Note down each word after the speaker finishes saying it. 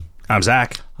I'm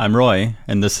Zach. I'm Roy,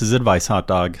 and this is Advice Hot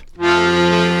Dog.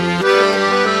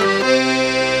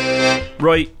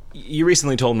 Roy, you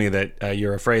recently told me that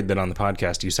you're afraid that on the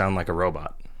podcast you sound like a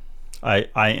robot. I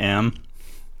am.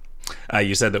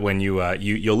 You said that when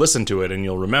you'll listen to it and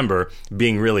you'll remember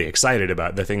being really excited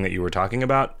about the thing that you were talking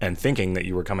about and thinking that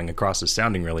you were coming across as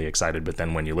sounding really excited, but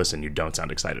then when you listen, you don't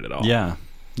sound excited at all. Yeah.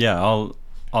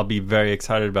 I'll be very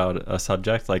excited about a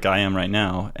subject like I am right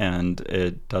now, and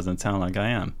it doesn't sound like I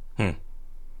am.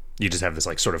 You just have this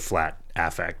like sort of flat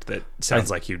affect that sounds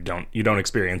like you don't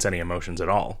experience any emotions at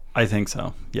all. I think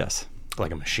so. Yes.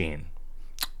 Like a machine.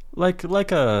 Like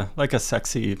a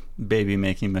sexy baby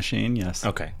making machine. Yes.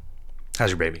 Okay. How's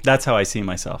your baby? That's how I see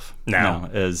myself now.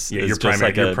 Is your just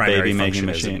like a primary baby making function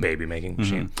machine. is a baby making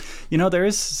machine. You know, there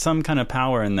is some kind of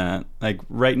power in that. Like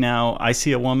right now, I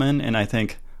see a woman and I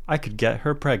think I could get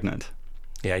her pregnant.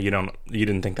 Yeah, you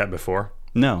didn't think that before?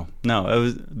 No. It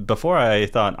was before I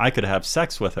thought I could have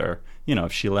sex with her,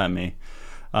 if she let me.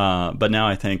 But now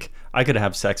I think I could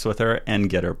have sex with her and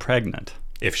get her pregnant.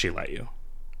 If she let you.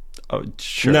 Oh,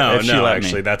 sure. No, if she let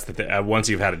actually, me. that's the thing. Once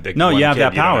you've had a dick, no, you have kid,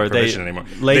 that power. You don't have permission anymore.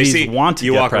 Ladies want to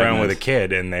you get walk pregnant. around with a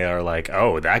kid, and they are like,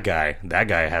 "Oh, that guy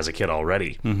has a kid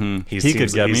already. Mm-hmm. He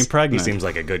could get me pregnant. He seems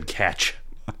like a good catch."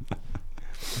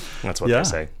 That's what Yeah. they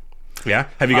say. Yeah.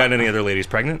 Have you gotten any other ladies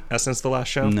pregnant since the last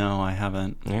show? No, I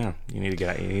haven't. Yeah. You need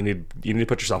to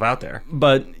put yourself out there.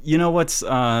 But you know what's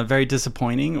very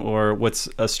disappointing, or what's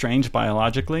strange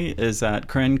biologically, is that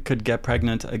Corinne could get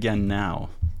pregnant again now.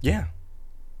 Yeah.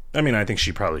 I mean, I think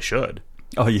she probably should.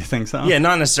 Oh, you think so? Yeah,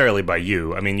 not necessarily by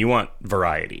you. I mean, you want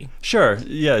variety. Sure.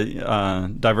 Yeah.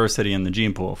 Diversity in the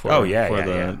gene pool for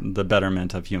the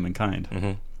betterment of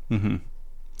humankind. Mm-hmm.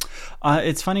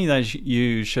 It's funny that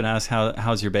you should ask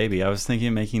how's your baby. I was thinking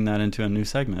of making that into a new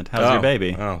segment. How's your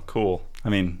baby? Oh, cool. I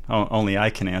mean, only I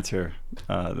can answer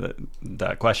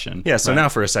that question. Yeah, so now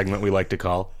for a segment we like to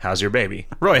call How's Your Baby?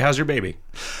 Roy, how's your baby?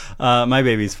 My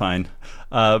baby's fine.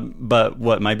 But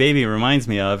what my baby reminds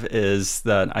me of is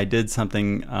that I did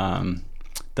something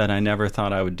that I never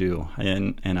thought I would do.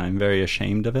 And I'm very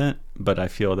ashamed of it. But I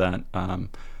feel that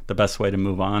the best way to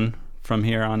move on from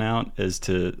here on out is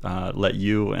to let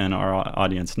you and our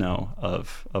audience know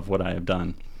of what I have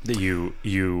done. That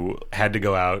you had to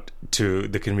go out to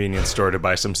the convenience store to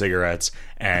buy some cigarettes,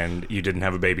 and you didn't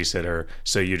have a babysitter,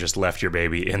 so you just left your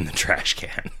baby in the trash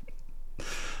can.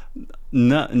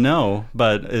 No,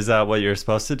 but is that what you're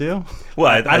supposed to do? Well,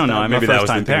 I don't know. I'm maybe a that was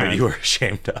the first-time thing parent. that you were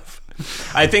ashamed of.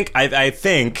 I think,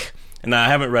 and I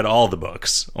haven't read all the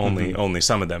books, only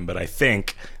some of them, but I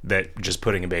think that just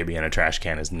putting a baby in a trash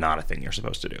can is not a thing you're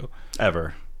supposed to do.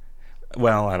 Ever.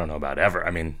 Well, I don't know about ever. I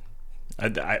mean,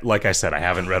 like I said, I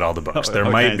haven't read all the books. There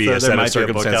Okay, might be so a there set might of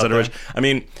be a book circumstances out under which, I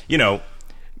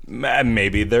mean,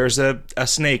 maybe there's a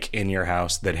snake in your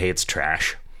house that hates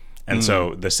trash. And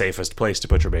so the safest place to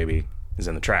put your baby is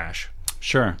in the trash.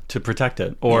 Sure, to protect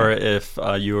it. Or if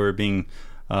you were being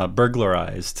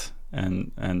burglarized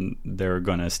and they're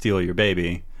going to steal your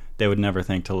baby, they would never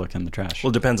think to look in the trash.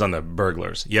 Well, it depends on the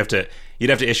burglars. You'd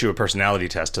have to issue a personality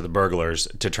test to the burglars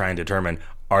to try and determine,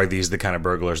 are these the kind of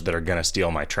burglars that are going to steal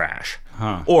my trash?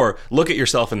 Or look at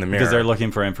yourself in the mirror. Because they're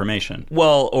looking for information.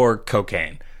 Well, or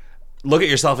cocaine. Look at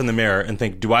yourself in the mirror and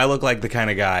think, do I look like the kind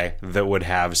of guy that would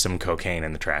have some cocaine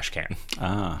in the trash can?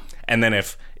 And then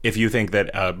if you think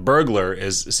that a burglar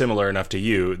is similar enough to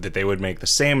you that they would make the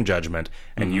same judgment,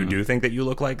 and you do think that you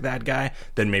look like that guy,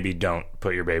 then maybe don't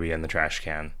put your baby in the trash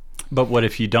can. But what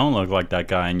if you don't look like that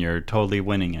guy and you're totally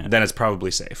winning it? Then it's probably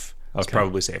safe. It's Okay.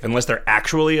 probably safe. Unless there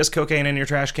actually is cocaine in your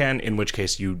trash can, in which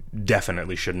case you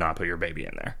definitely should not put your baby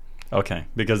in there. Okay,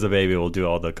 because the baby will do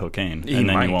all the cocaine, and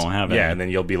then you won't have it. Yeah, and then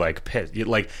you'll be like pissed. You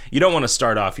don't want to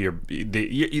start off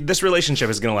this relationship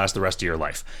is going to last the rest of your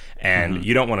life, and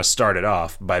you don't want to start it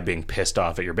off by being pissed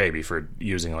off at your baby for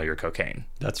using all your cocaine.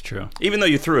 That's true. Even though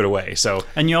you threw it away. So,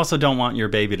 and you also don't want your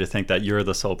baby to think that you're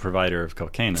the sole provider of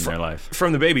cocaine in their life.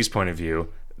 From the baby's point of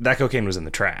view, that cocaine was in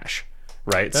the trash.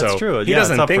 Right, That's so true. He Yeah,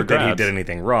 doesn't it's up think for that he grabs. did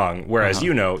anything wrong. Whereas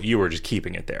you were just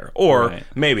keeping it there, or Right.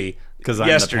 maybe 'Cause I'm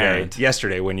the parent.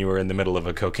 yesterday when you were in the middle of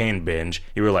a cocaine binge,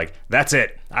 you were like, "That's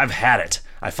it, I've had it.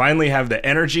 I finally have the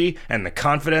energy and the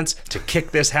confidence to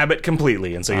kick this habit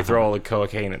completely." And so you throw all the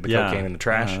cocaine in the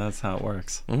trash. Yeah, that's how it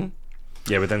works.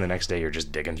 Yeah, but then the next day you're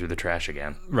just digging through the trash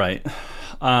again. Right.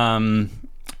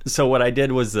 So what I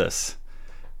did was this.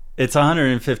 It's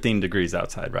 115 degrees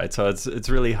outside, right? So it's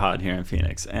really hot here in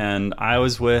Phoenix. And I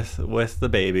was with the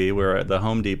baby. We're at the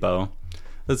Home Depot.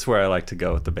 That's where I like to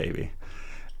go with the baby.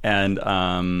 And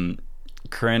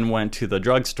Corinne went to the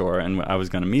drugstore, and I was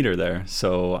going to meet her there.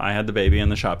 So I had the baby in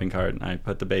the shopping cart, and I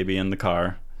put the baby in the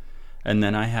car. And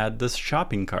then I had this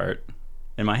shopping cart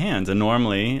in my hands. And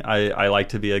normally I like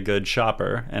to be a good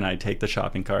shopper, and I take the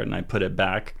shopping cart and I put it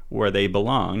back where they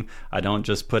belong. I don't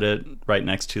just put it right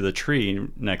next to the tree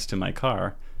next to my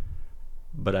car.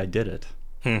 But I did it.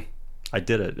 I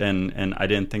did it, and I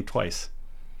didn't think twice.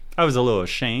 I was a little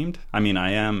ashamed. I mean,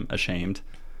 I am ashamed.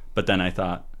 But then I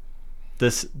thought,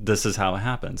 this is how it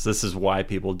happens. This is why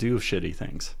people do shitty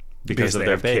things. Because of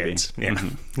their baby. Kids. Yeah.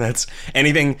 That's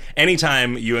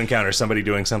anytime you encounter somebody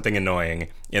doing something annoying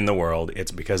in the world,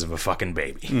 it's because of a fucking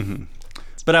baby.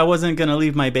 But I wasn't going to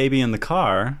leave my baby in the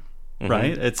car,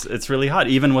 right? It's really hot,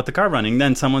 even with the car running.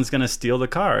 Then someone's going to steal the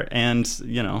car and,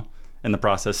 in the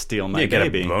process, steal my baby.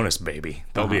 Get a bonus baby.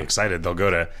 They'll be excited. They'll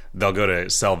go to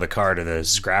sell the car to the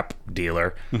scrap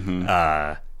dealer,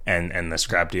 and the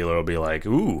scrap dealer will be like,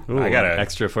 "Ooh, I got an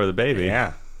extra for the baby."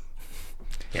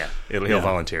 Yeah, he'll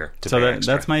volunteer to pay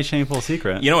extra. That's my shameful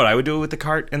secret. You know what I would do with the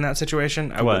cart in that situation?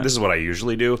 This is what I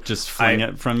usually do. Just fling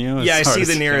it from you? Yeah, I see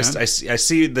the nearest. I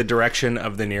see the direction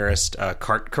of the nearest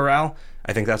cart corral.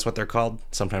 I think that's what they're called.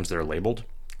 Sometimes they're labeled.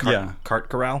 Cart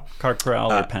corral. Cart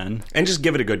corral or pen. And just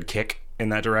give it a good kick in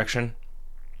that direction.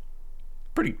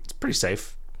 It's pretty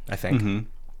safe, I think.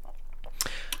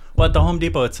 Well, at the Home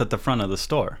Depot, it's at the front of the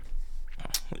store.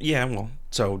 Yeah, well,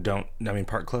 so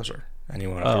park closer. And you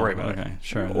won't have to worry about it.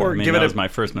 Sure. Or that was my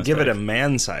first mistake. Give it a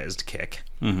man-sized kick.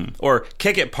 Or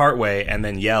kick it partway and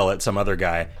then yell at some other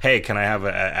guy, "Hey, can I have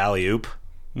an alley-oop?"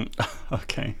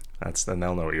 Okay. Then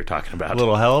they'll know what you're talking about. A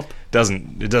little help?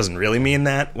 It doesn't really mean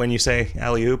that when you say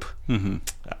alley-oop.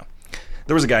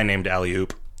 There was a guy named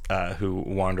Alley-oop who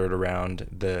wandered around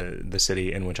the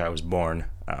city in which I was born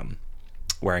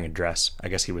wearing a dress. I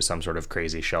guess he was some sort of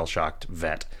crazy shell-shocked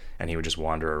vet, and he would just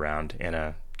wander around in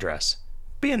a dress.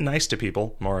 Being nice to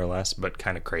people, more or less, but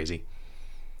kind of crazy.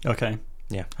 Okay.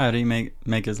 Yeah. How did he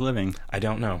make his living? I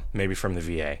don't know. Maybe from the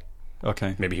VA.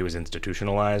 Okay. Maybe he was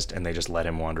institutionalized, and they just let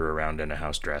him wander around in a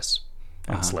house dress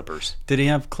and slippers. Did he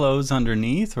have clothes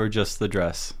underneath, or just the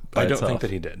dress by I don't itself? think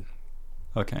that he did.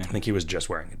 Okay. I think he was just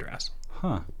wearing a dress.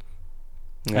 Huh.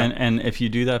 Yeah. And if you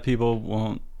do that,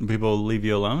 people leave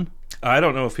you alone? I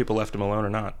don't know if people left him alone or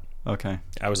not. Okay.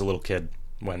 I was a little kid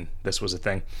when this was a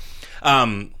thing.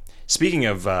 Speaking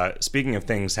of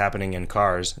things happening in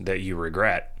cars that you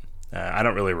regret, I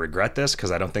don't really regret this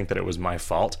because I don't think that it was my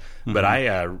fault. But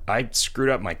I screwed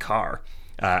up my car.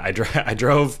 I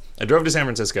drove to San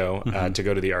Francisco to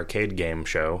go to the arcade game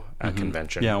show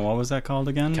convention. Yeah, what was that called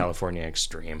again? California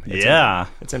Extreme.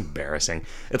 It's embarrassing.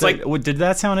 It's did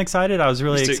that sound excited? I was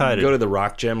really excited. Go to the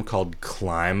rock gym called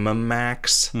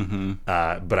Climax,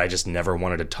 but I just never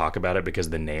wanted to talk about it because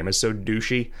the name is so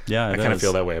douchey. Yeah, I kind of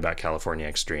feel that way about California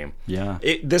Extreme. Yeah,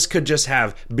 this could just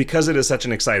have, because it is such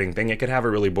an exciting thing, it could have a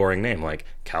really boring name like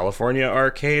California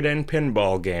Arcade and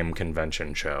Pinball Game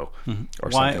Convention Show,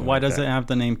 or something. Why does it have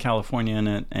the name California in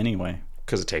it anyway?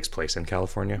 Because it takes place in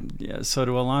California. Yeah, so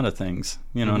do a lot of things.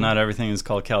 Not everything is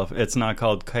called California. It's not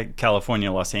called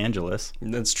California Los Angeles.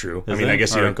 That's true. I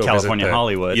guess you don't go California visit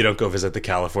Hollywood. You don't go visit the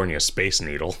California Space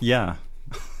Needle. Yeah.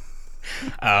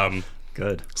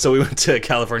 Good. So we went to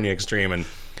California Extreme, and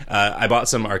I bought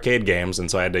some arcade games,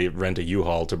 and so I had to rent a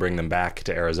U-Haul to bring them back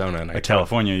to Arizona. And a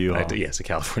California U-Haul. Yes, a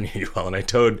California U-Haul, and I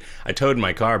towed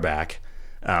my car back.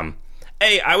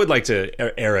 I would like to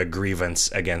air a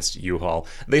grievance against U-Haul.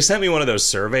 They sent me one of those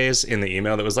surveys in the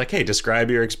email that was like, "Hey, describe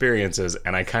your experiences,"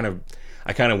 and I kind of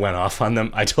went off on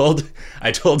them. I told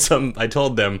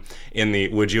them in the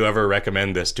 "Would you ever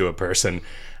recommend this to a person?"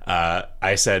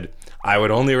 I said, "I would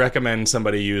only recommend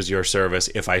somebody use your service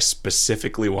if I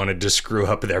specifically wanted to screw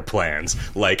up their plans,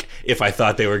 like if I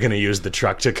thought they were going to use the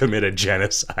truck to commit a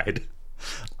genocide."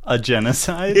 A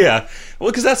genocide? Yeah. Well,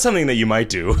 because that's something that you might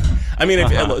do. I mean, if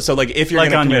you're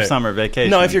like on your summer vacation.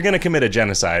 No, if you're going to commit a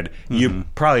genocide, you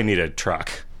probably need a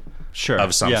truck,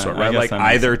 of some sort, right? Like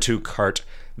either to cart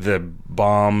the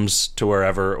bombs to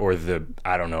wherever, or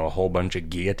a whole bunch of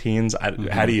guillotines.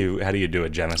 How do you do a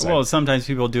genocide? Well, sometimes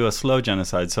people do a slow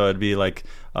genocide, so it'd be like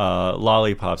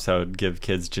lollipops that would give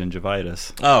kids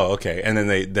gingivitis. Oh, okay. And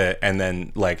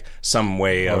then like some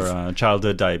way of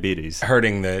childhood diabetes,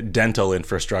 hurting the dental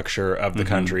infrastructure of the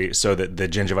country so that the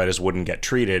gingivitis wouldn't get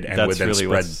treated and would then really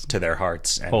spread to their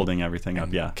hearts, and holding everything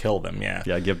up. Yeah, kill them. Yeah,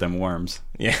 give them worms.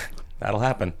 Yeah, that'll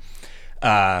happen.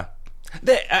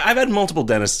 I've had multiple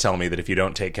dentists tell me that if you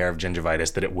don't take care of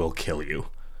gingivitis, that it will kill you.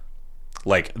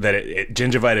 Like that,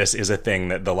 gingivitis is a thing,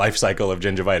 that the life cycle of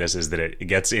gingivitis is that it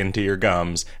gets into your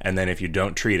gums, and then if you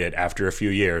don't treat it, after a few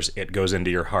years, it goes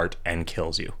into your heart and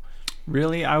kills you.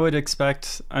 Really? I would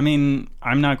expect, I'm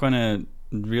not going to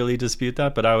really dispute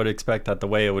that, but I would expect that the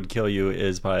way it would kill you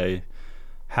is by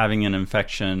having an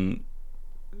infection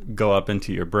go up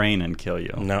into your brain and kill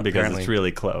you. No, because it's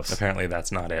really close. Apparently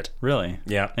that's not it. Really?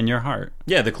 Yeah. And your heart.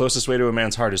 Yeah, the closest way to a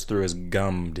man's heart is through his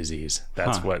gum disease.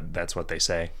 That's what they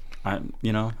say. I'm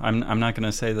not going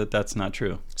to say that that's not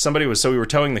true. We were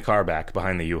towing the car back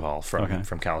behind the U-Haul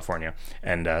from California,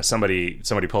 and somebody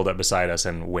pulled up beside us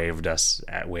and waved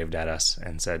at us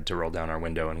and said to roll down our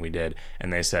window, and we did.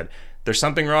 And they said, "There's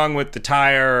something wrong with the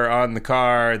tire on the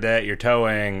car that you're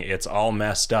towing. It's all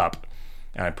messed up."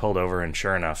 And I pulled over, and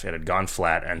sure enough, it had gone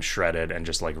flat and shredded and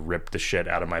just like ripped the shit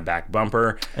out of my back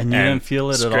bumper. And you didn't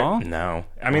feel it at all? No.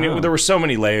 I mean, there were so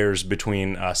many layers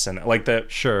between us and like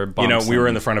we were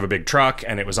in the front of a big truck,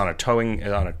 and it was on a tow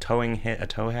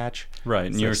hatch. Right,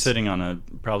 and you were sitting on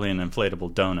probably an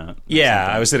inflatable donut. Yeah,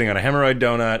 I was sitting on a hemorrhoid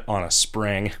donut on a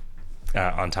spring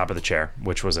on top of the chair,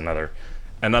 which was another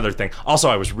thing. Also,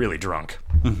 I was really drunk.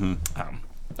 Mm-hmm.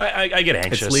 I get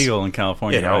anxious. It's legal in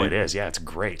California, right? Oh, it is. Yeah, it's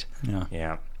great.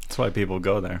 Yeah. That's why people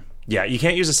go there. Yeah, you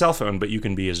can't use a cell phone, but you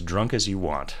can be as drunk as you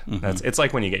want. Mm-hmm. It's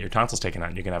like when you get your tonsils taken out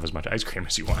and you can have as much ice cream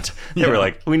as you want. They were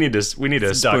like, we need a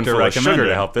spoonful of sugar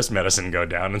to help this medicine go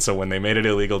down. And so when they made it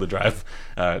illegal to drive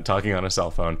talking on a cell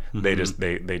phone, they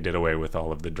did away with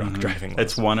all of the drunk driving laws.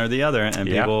 It's one or the other, and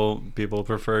people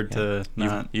preferred to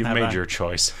not. You've made your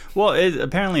choice. Well,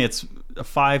 apparently it's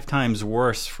 5 times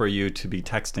worse for you to be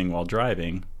texting while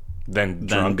driving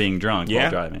than being drunk while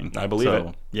driving. I believe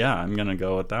it. Yeah, I'm going to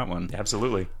go with that one.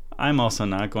 Absolutely. I'm also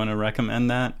not going to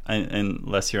recommend that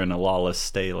unless you're in a lawless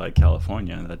state like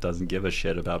California that doesn't give a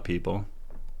shit about people.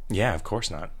 Yeah, of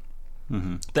course not.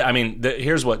 Mm-hmm. I mean,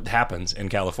 here's what happens in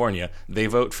California. They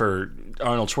vote for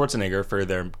Arnold Schwarzenegger for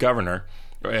their governor.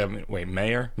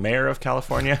 Mayor of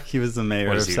California? He was the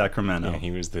mayor of Sacramento. Yeah,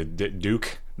 he was the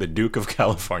Duke of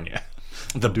California.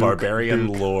 The barbarian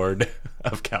lord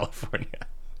of California.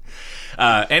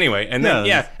 Anyway, and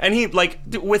then and he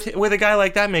with a guy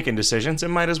like that making decisions, there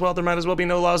might as well be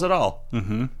no laws at all.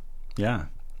 Mm-hmm. Yeah,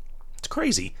 it's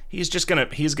crazy.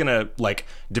 He's gonna like,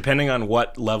 depending on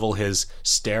what level his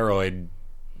steroid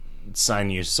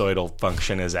sinusoidal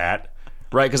function is at,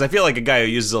 right? Because I feel like a guy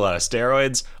who uses a lot of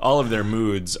steroids, all of their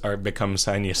moods become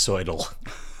sinusoidal.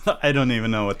 I don't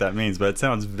even know what that means, but it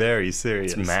sounds very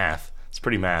serious. It's math. It's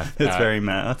pretty math. It's very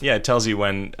math. Yeah, it tells you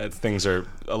when things are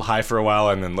high for a while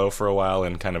and then low for a while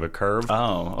in kind of a curve.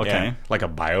 Oh, okay. Yeah, like a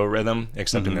biorhythm,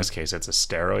 except in this case it's a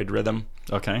steroid rhythm.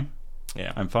 Okay.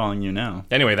 Yeah. I'm following you now.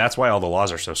 Anyway, that's why all the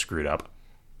laws are so screwed up.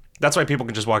 That's why people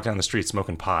can just walk down the street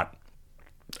smoking pot.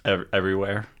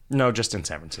 Everywhere? No, just in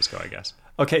San Francisco, I guess.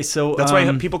 Okay, so... That's why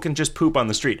people can just poop on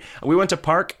the street. We went to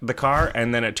park the car,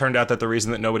 and then it turned out that the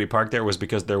reason that nobody parked there was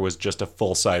because there was just a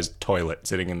full-sized toilet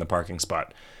sitting in the parking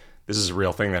spot. This is a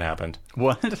real thing that happened.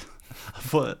 What?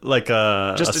 Like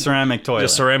a ceramic toilet? A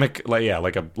ceramic,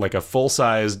 like a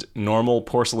full-sized normal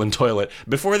porcelain toilet.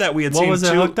 Before that, we had seen... What was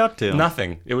it hooked up to?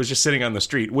 Nothing. It was just sitting on the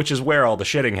street, which is where all the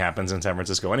shitting happens in San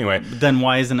Francisco anyway. Then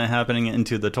why isn't it happening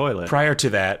into the toilet? Prior to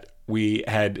that, we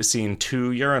had seen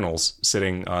 2 urinals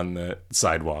sitting on the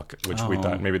sidewalk, which we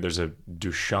thought maybe there's a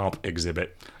Duchamp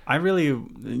exhibit.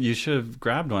 You should have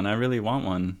grabbed one. I really want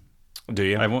one. Do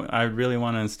you? I really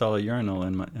want to install a urinal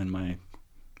in my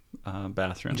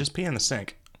bathroom. Just pee in the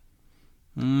sink.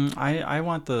 I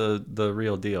want the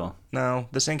real deal. No,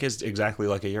 the sink is exactly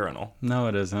like a urinal. No,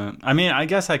 it isn't. I mean, I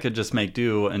guess I could just make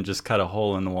do and just cut a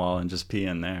hole in the wall and just pee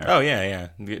in there. Oh, yeah.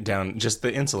 Get down. Just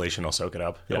the insulation will soak it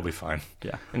up. Yeah. It'll be fine.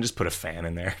 Yeah. And just put a fan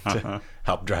in there to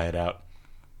help dry it out.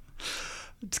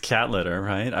 It's cat litter,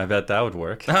 right? I bet that would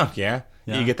work. Oh, yeah.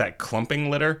 You get that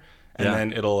clumping litter. And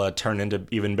then it'll turn into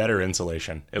even better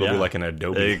insulation. It'll be like an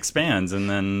Adobe. It expands and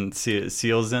then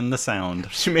seals in the sound.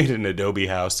 She made an Adobe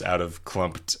house out of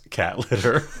clumped cat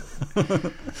litter.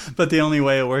 But the only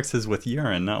way it works is with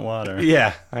urine, not water.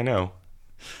 Yeah, I know.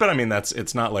 But I mean,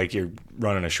 it's not like you're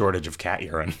running a shortage of cat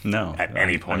urine. No. At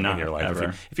any point in your life.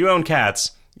 Ever. If you own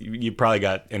cats, you probably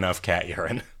got enough cat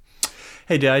urine.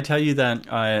 Hey, did I tell you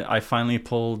that I finally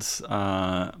pulled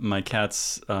my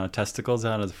cat's testicles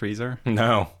out of the freezer?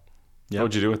 No. Yep.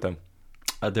 What'd you do with them?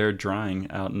 They're drying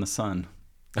out in the sun.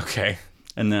 Okay.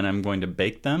 And then I'm going to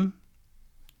bake them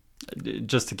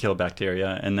just to kill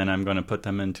bacteria, and then I'm going to put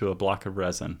them into a block of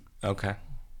resin. Okay.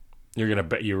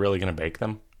 You're really gonna bake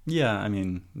them? Yeah, I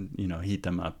mean, heat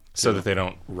them up so that they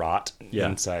don't rot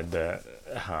inside the.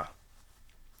 I'm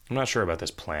not sure about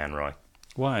this plan, Roy.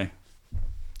 Why?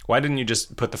 Why didn't you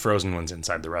just put the frozen ones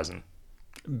inside the resin?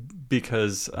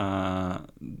 Because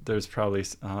there's probably,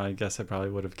 I guess I probably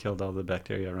would have killed all the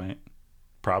bacteria, right?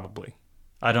 Probably.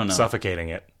 I don't know. Suffocating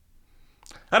it.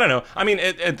 I don't know. I mean,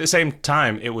 at the same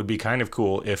time, it would be kind of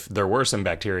cool if there were some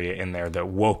bacteria in there that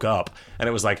woke up and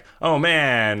it was like, oh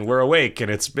man, we're awake and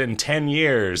it's been 10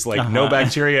 years. Like, no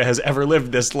bacteria has ever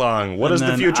lived this long. What does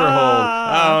the future hold?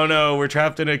 Oh no, we're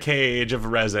trapped in a cage of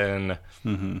resin.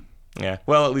 Mm-hmm. Yeah.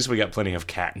 Well, at least we got plenty of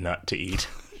cat nut to eat.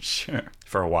 Sure.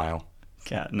 For a while.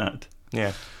 Cat nut.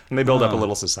 Yeah. And they build up a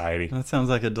little society. That sounds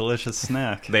like a delicious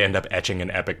snack. They end up etching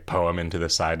an epic poem into the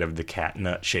side of the cat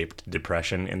nut-shaped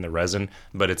depression in the resin,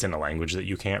 but it's in a language that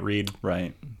you can't read.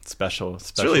 Right. Special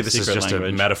really, this is just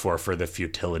language. A metaphor for the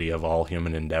futility of all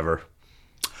human endeavor.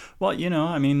 Well,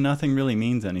 I mean, nothing really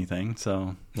means anything,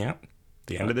 so... Yeah. At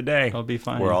the end of the day, I'll be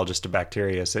fine. We're all just a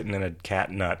bacteria sitting in a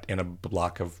cat nut in a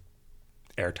block of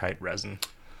airtight resin.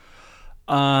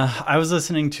 I was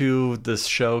listening to this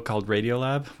show called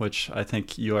Radiolab, which I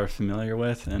think you are familiar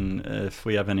with. And if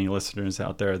we have any listeners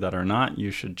out there that are not,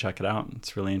 you should check it out.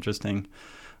 It's really interesting.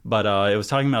 But it was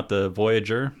talking about the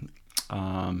Voyager.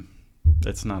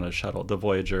 It's not a shuttle. The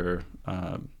Voyager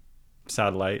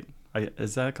satellite.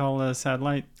 Is that called a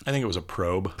satellite? I think it was a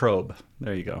probe. Probe.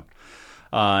 There you go.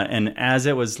 And as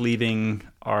it was leaving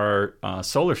our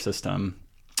solar system,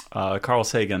 Carl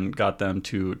Sagan got them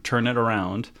to turn it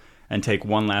around and take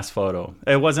one last photo.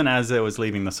 It wasn't as it was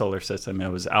leaving the solar system. It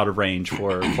was out of range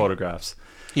for photographs.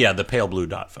 Yeah, the pale blue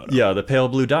dot photo. Yeah, the pale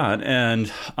blue dot.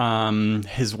 And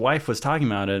his wife was talking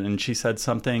about it, and she said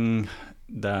something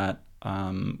that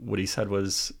what he said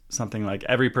was something like,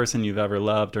 every person you've ever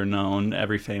loved or known,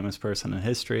 every famous person in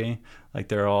history, like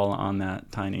they're all on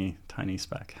that tiny, tiny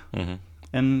speck. Mm-hmm.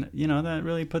 And, that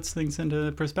really puts things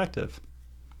into perspective.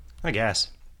 I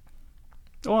guess.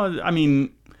 Well, I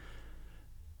mean...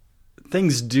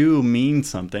 things do mean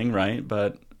something, right?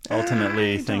 But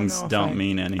ultimately, things don't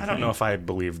mean anything. I don't know if I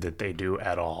believe that they do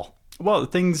at all. Well,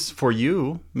 things for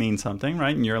you mean something,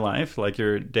 right? In your life, like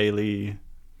your daily,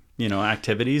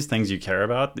 activities, things you care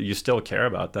about. You still care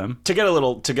about them. To get a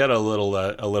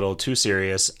little too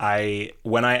serious,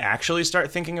 when I actually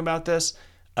start thinking about this,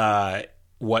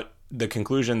 what the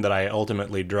conclusion that I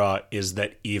ultimately draw is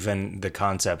that even the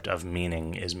concept of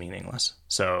meaning is meaningless.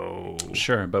 So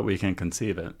sure, but we can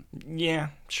conceive it. Yeah,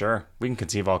 sure. We can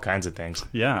conceive all kinds of things.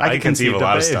 Yeah, I can conceive a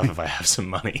lot of stuff if I have some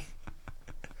money.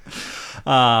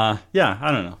 Yeah,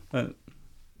 I don't know.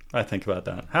 I think about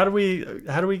that. How do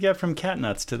we get from cat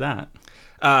nuts to that?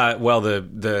 Well,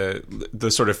 the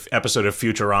sort of episode of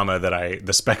Futurama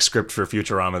the spec script for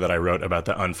Futurama that I wrote about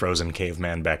the unfrozen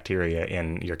caveman bacteria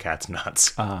in your cat's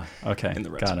nuts. Okay, in the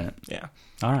got it. Yeah.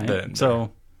 All right.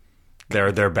 So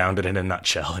they're bounded in a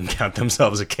nutshell and count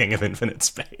themselves a king of infinite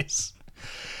space.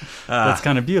 That's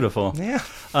kind of beautiful. Yeah.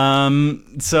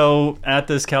 So at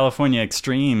this California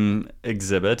Extreme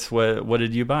exhibit, what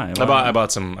did you buy? I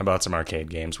bought some arcade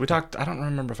games. I don't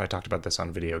remember if I talked about this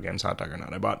on Video Games Hot Dog or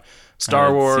not. I bought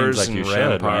Star Wars like and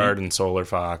Rampart right? and Solar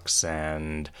Fox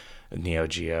and Neo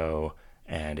Geo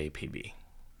and APB.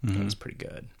 Mm-hmm. It was pretty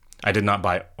good. I did not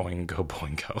buy Oingo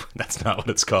Boingo. That's not what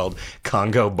it's called.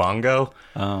 Congo Bongo.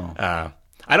 Oh.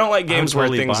 I don't like games where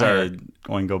things are...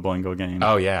 Oingo Boingo game.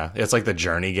 Oh, yeah. It's like the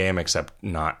Journey game, except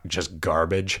not just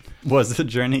garbage. Was the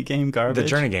Journey game garbage? The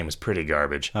Journey game is pretty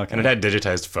garbage. Okay. And it had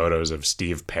digitized photos of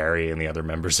Steve Perry and the other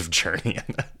members of Journey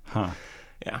in it. Huh.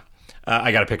 Yeah.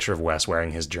 I got a picture of Wes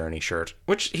wearing his Journey shirt,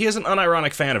 which he is an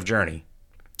unironic fan of Journey.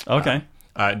 Okay.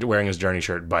 Wearing his Journey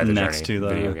shirt by the Next Journey to the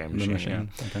video game machine.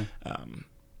 Yeah. Okay.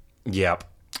 Yep.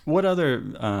 What other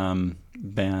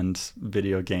band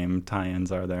video game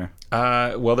tie-ins are there?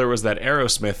 Well, there was that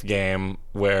Aerosmith game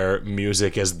where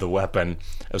music is the weapon.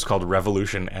 It was called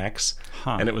Revolution X.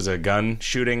 Huh. And it was a gun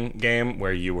shooting game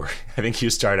where I think you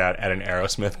start out at an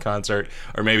Aerosmith concert,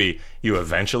 or maybe you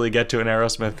eventually get to an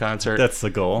Aerosmith concert. That's the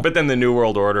goal. But then the New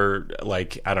World Order,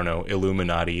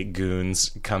 Illuminati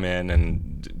goons come in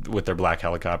and with their black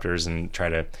helicopters and try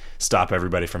to stop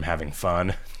everybody from having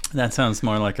fun. That sounds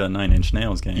more like a Nine Inch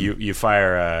Nails game. You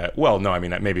fire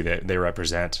maybe they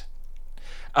represent.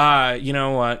 You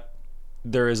know what?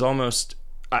 There is almost...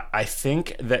 I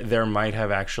think that there might have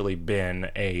actually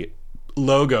been a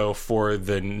logo for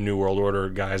the New World Order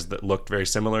guys that looked very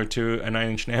similar to a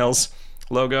Nine Inch Nails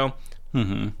logo.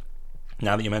 Mm-hmm.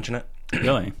 Now that you mention it.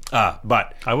 Really?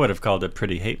 But... I would have called it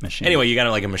Pretty Hate Machine. Anyway, you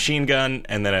got like a machine gun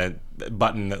and then a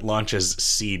button that launches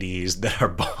CDs that are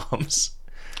bombs.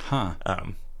 Huh.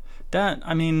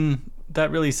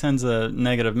 That really sends a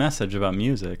negative message about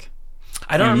music.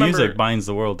 I don't remember. Music binds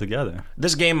the world together.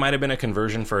 This game might have been a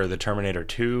conversion for the Terminator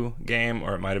 2 game,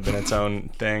 or it might have been its own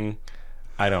thing.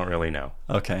 I don't really know.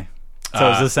 Okay. So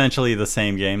it's essentially the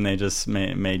same game. They just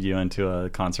made you into a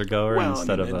concert goer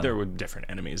instead of there were different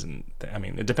enemies, and I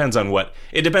mean, it depends on what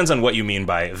you mean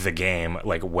by the game,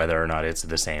 like whether or not it's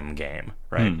the same game,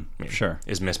 right? I mean, sure.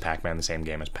 Is Miss Pac-Man the same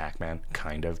game as Pac-Man?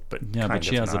 Kind of, but yeah, kind but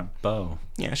she of has not. a bow.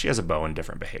 Yeah, she has a bow and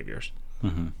different behaviors.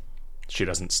 Mm-hmm. She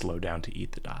doesn't slow down to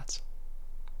eat the dots.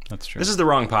 That's true. This is the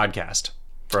wrong podcast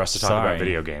for us to talk about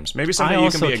video games. Maybe someday I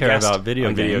you can be a guest about video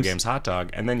on Video games. Games Hot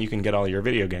Dog, and then you can get all your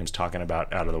video games talking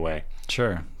about out of the way.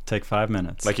 Sure. Take 5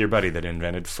 minutes. Like your buddy that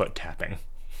invented foot tapping.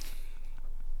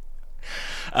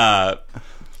 I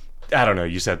don't know.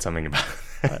 You said something about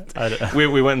it.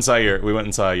 we went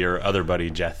and saw your other buddy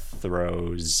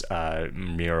Jethro's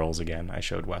murals again. I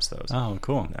showed Wes those. Oh,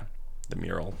 cool. Yeah, the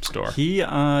mural store. He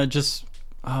I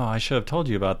should have told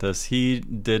you about this. He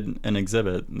did an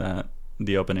exhibit that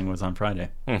the opening was on Friday.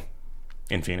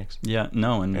 In Phoenix? Yeah,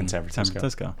 no, in San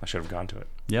Francisco. I should have gone to it.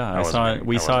 Yeah, I saw it.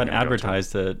 We saw it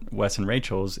advertised at Wes and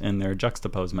Rachel's in their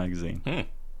Juxtapose magazine.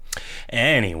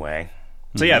 Anyway,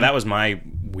 so yeah, that was my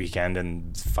weekend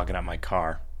and fucking up my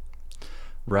car.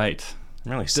 Right.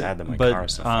 I'm really sad that my car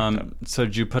is so fucked up. So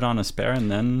did you put on a spare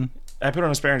and then? I put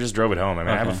on a spare and just drove it home. I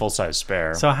mean, I have a full-size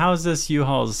spare. So how is this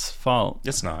U-Haul's fault?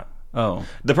 It's not. Oh.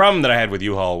 The problem that I had with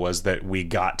U-Haul was that we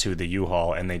got to the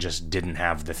U-Haul and they just didn't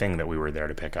have the thing that we were there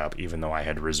to pick up, even though I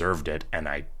had reserved it, and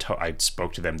I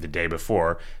spoke to them the day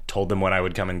before, told them when I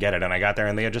would come and get it, and I got there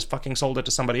and they had just fucking sold it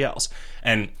to somebody else.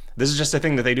 And this is just a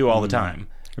thing that they do all the time.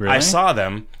 Really? I saw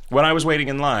them when I was waiting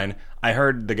in line. I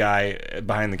heard the guy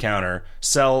behind the counter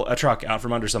sell a truck out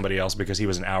from under somebody else because he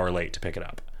was an hour late to pick it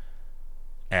up.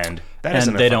 And that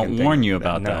isn't a they fucking don't warn thing. you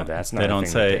about that. No, that's not. They don't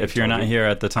say if you're not here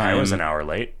at the time. I was an hour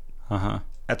late. Uh-huh.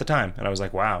 At the time, and I was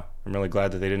like, wow, I'm really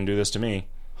glad that they didn't do this to me.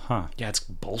 Huh. Yeah, it's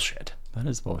bullshit. That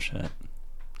is bullshit.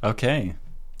 Okay.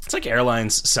 It's like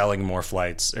airlines selling more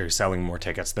flights or selling more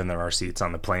tickets than there are seats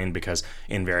on the plane because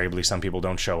invariably some people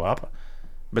don't show up.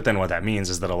 But then what that means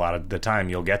is that a lot of the time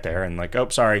you'll get there and like, oh,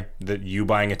 sorry, that you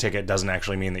buying a ticket doesn't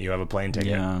actually mean that you have a plane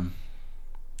ticket. Yeah.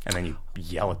 And then you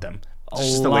yell at them. A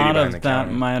lot of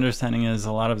that, my understanding is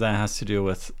a lot of that has to do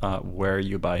with where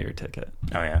you buy your ticket.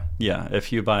 Oh, yeah? Yeah,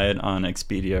 if you buy it on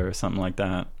Expedia or something like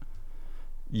that,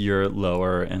 you're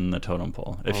lower in the totem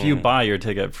pole. If you buy your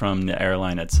ticket from the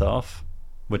airline itself,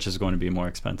 which is going to be more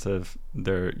expensive,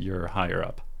 you're higher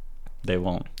up. They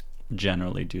won't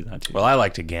generally do that to you. Well, I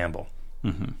like to gamble.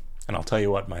 Mm-hmm. And I'll tell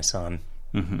you what, my son.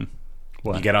 Mm-hmm.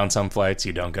 What? You get on some flights,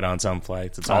 you don't get on some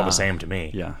flights. It's all the same to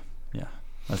me. Yeah.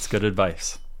 That's good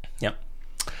advice. Yep.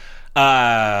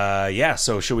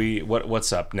 So should we?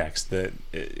 What's up next?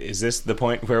 Is this the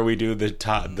point where we do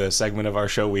the segment of our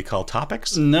show we call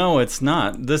topics? No, it's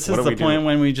not. This is the point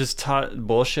when we just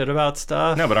bullshit about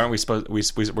stuff. No, but aren't we supposed? We're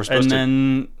supposed to. And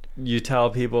then you tell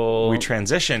people we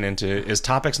transition into. Is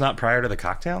topics not prior to the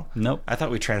cocktail? Nope. I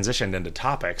thought we transitioned into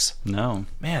topics. No.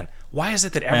 Man, why is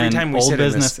it that every time we sit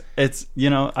in this, it's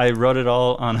I wrote it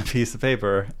all on a piece of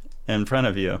paper in front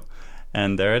of you,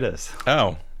 and there it is.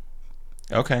 Oh.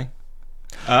 Okay.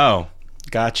 Oh,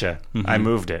 gotcha. Mm-hmm. I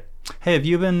moved it. Hey, have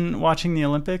you been watching the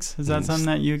Olympics? Is that something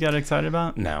that you get excited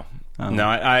about? No. Oh.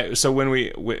 No, so when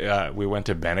we went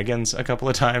to Bennigan's a couple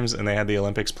of times and they had the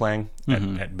Olympics playing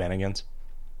at Bennigan's.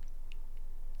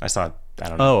 I saw, I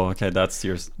don't know. Oh, okay. That's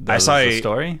the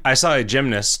story? I saw a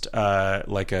gymnast, I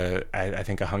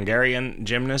think a Hungarian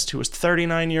gymnast who was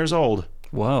 39 years old.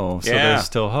 Whoa. So there's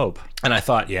still hope. And I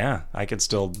thought, yeah, I could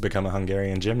still become a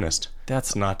Hungarian gymnast.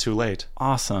 That's not too late.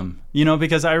 Awesome.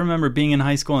 Because I remember being in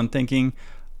high school and thinking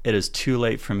it is too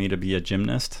late for me to be a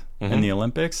gymnast in the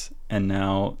Olympics. And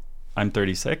now I'm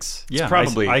 36. Yeah,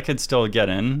 probably. I could still get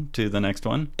in to the next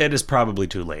one. It is probably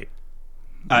too late.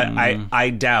 I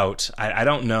doubt. I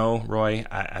don't know, Roy.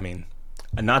 I mean,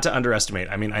 not to underestimate.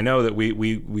 I mean, I know that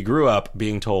we grew up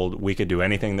being told we could do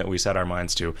anything that we set our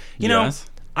minds to. You know,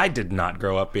 I did not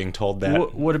grow up being told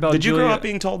that. What about Did you Julia? grow up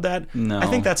being told that? No. I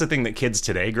think that's a thing that kids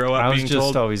today grow up being told. I was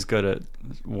just always good at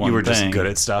one You were thing. just good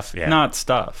at stuff? Yeah. Not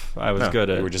stuff. I was good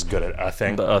at... You were just good at a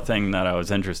thing? A thing that I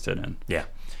was interested in. Yeah.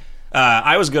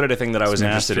 I was good at a thing that I was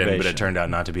interested in, but it turned out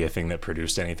not to be a thing that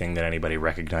produced anything that anybody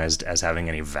recognized as having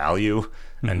any value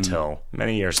until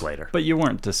many years later. But you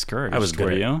weren't discouraged, I was good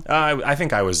were you? I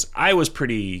think I was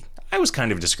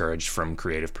kind of discouraged from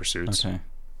creative pursuits. Okay.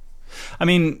 I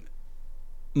mean,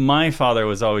 my father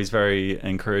was always very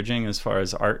encouraging as far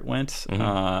as art went.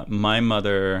 My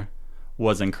mother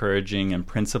was encouraging in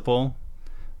principle,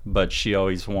 but she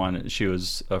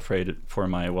was afraid for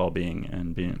my well-being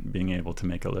and being able to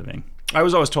make a living. I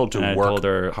was always told to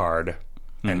work hard.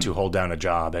 and to hold down a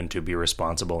job and to be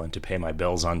responsible and to pay my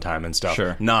bills on time and stuff.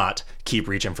 Sure. Not keep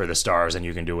reaching for the stars and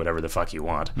you can do whatever the fuck you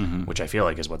want, which I feel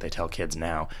like is what they tell kids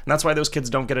now. And that's why those kids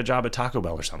don't get a job at Taco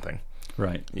Bell or something.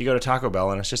 Right. You go to Taco Bell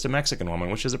and it's just a Mexican woman,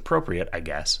 which is appropriate, I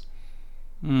guess.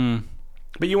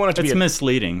 But you want it to be It's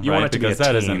misleading, you right? want it to be because a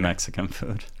that isn't teen. Mexican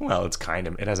food. Well,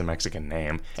 it has a Mexican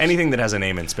name. Anything that has a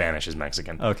name in Spanish is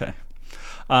Mexican. Okay.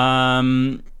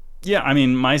 Yeah, I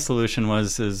mean, my solution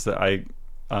is that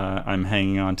I'm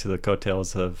hanging on to the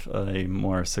coattails of a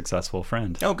more successful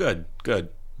friend. Oh, good.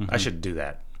 I should do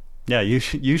that. Yeah, you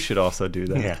should also do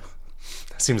that. Yeah.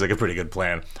 Seems like a pretty good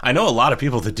plan. I know a lot of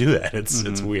people that do that.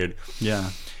 It's weird.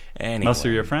 Yeah. Anyway. Most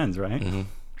of your friends, right?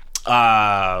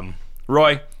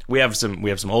 Roy, we have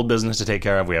some old business to take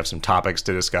care of. We have some topics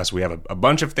to discuss. We have a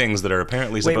bunch of things that are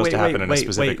apparently supposed to happen in a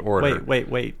specific order.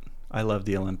 Wait. I love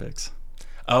the Olympics.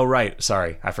 Oh, right.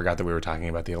 Sorry. I forgot that we were talking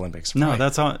about the Olympics. No, Right.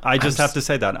 that's all. I just have to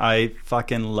say that. I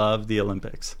fucking love the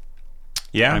Olympics.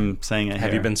 Yeah? I'm saying it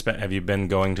Have here. you been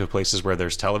going to places where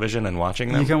there's television and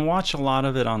watching them? You can watch a lot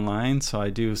of it online, so I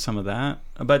do some of that.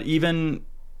 But even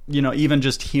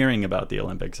just hearing about the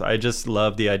Olympics, I just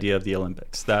love the idea of the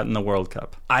Olympics, that and the World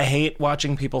Cup. I hate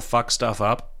watching people fuck stuff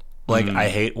up. Like, I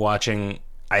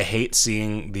hate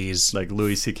seeing these Like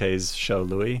Louis C.K.'s show,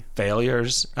 Louis?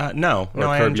 failures. No, Or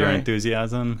I Curb Your enjoy.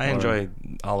 Enthusiasm? I enjoy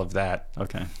all of that.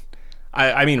 Okay.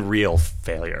 I mean, real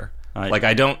failure.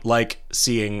 I don't like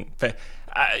seeing.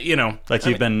 Like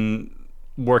you've been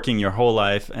working your whole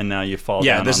life and now you fall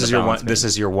Yeah, down this on is the your one. balance This beam.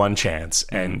 is your one chance,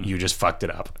 and you just fucked it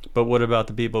up. But what about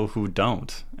the people who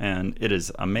don't? And it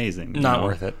is amazing. Not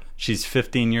worth it. She's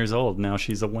 15 years old. Now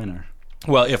she's a winner.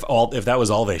 Well, if that was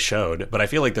all they showed, but I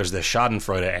feel like there's this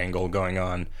Schadenfreude angle going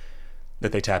on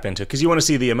that they tap into, because you want to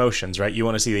see the emotions, right? You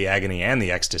want to see the agony and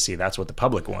the ecstasy. That's what the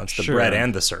public wants, the Sure. bread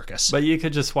and the circus. But you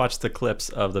could just watch the clips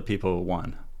of the people who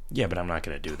won. Yeah, but I'm not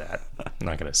going to do that. I'm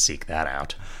not going to seek that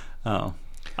out. Oh.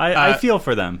 I feel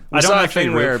for them. I don't saw a actually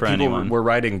thing root where for people anyone. were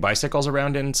riding bicycles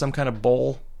around in some kind of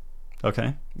bowl.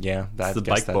 Okay. Yeah, the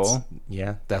bike bowl.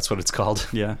 Yeah, that's what it's called.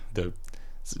 Yeah.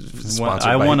 Sponsored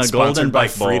I by, won a golden sponsored by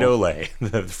bike bowl. Frito-Lay,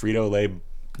 the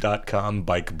Frito-Lay.com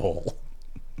bike bowl.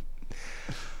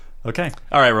 Okay.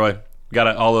 All right, Roy.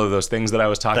 Got all of those things that I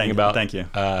was talking about. Thank you.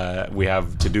 We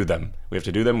have to do them.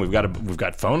 We've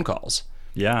got phone calls.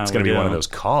 Yeah. It's going to be one of those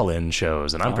call-in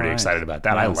shows, and I'm pretty right. excited about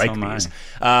that. Yeah, I like so am these.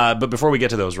 But before we get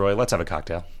to those, Roy, let's have a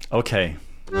cocktail. Okay.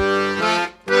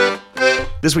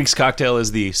 This week's cocktail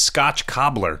is the Scotch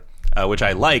Cobbler, which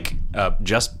I like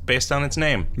just based on its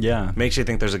name. Yeah. Makes you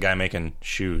think there's a guy making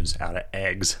shoes out of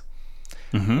eggs.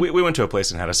 Mm-hmm. We went to a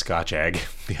place and had a Scotch egg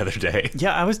the other day.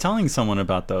 Yeah, I was telling someone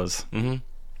about those. Mm-hmm.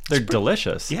 They're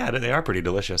delicious. Yeah, they are pretty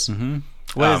delicious. Mm-hmm.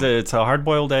 What is it? It's a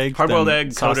hard-boiled egg. Hard-boiled then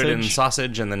egg coated in sausage?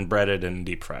 sausage and then breaded and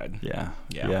deep fried. Yeah.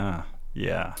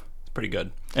 Yeah. It's pretty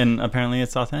good. And apparently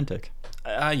it's authentic.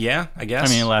 Yeah, I guess.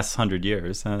 I mean, it lasts 100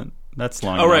 years. That's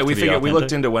long. Oh right, enough we to be figured we looked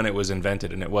authentic. into when it was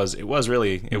invented, and it was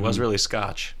really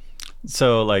Scotch.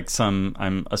 So, like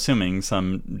I'm assuming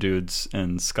some dudes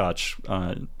in Scotch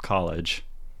college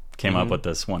came up with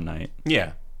this one night.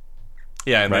 Yeah,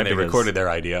 and Right, then they because- recorded their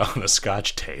idea on a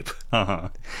Scotch tape. Uh-huh.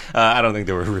 I don't think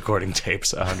they were recording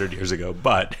tapes 100 years ago,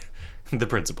 but the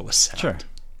principle is sound. Sure.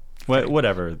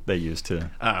 Whatever they used to.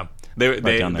 They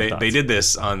down their thoughts. did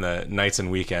this on the nights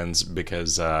and weekends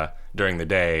because during the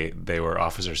day they were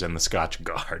officers in the Scotch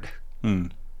Guard.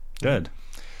 Good.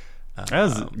 That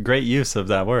was great use of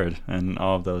that word in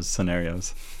all of those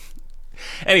scenarios.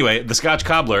 Anyway, the Scotch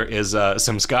Cobbler is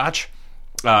some Scotch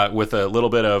with a little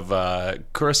bit of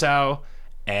Curacao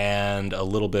and a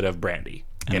little bit of brandy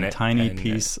And in a it. tiny And,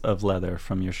 piece of leather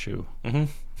from your shoe.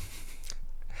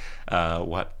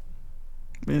 what?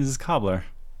 This is cobbler.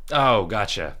 Oh,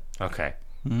 gotcha. Okay.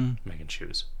 Making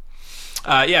shoes.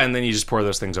 Yeah, and then you just pour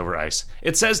those things over ice.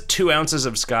 It says 2 ounces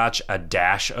of scotch, a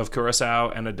dash of Curacao,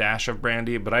 and a dash of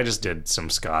brandy, but I just did some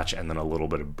scotch and then a little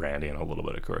bit of brandy and a little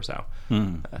bit of Curacao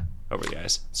over the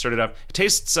ice. Stirred it up. It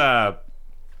tastes,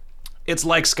 it's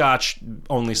like scotch,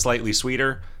 only slightly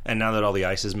sweeter, and now that all the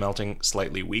ice is melting,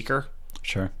 slightly weaker.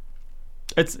 Sure.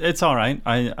 It's all right.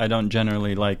 I don't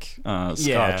generally like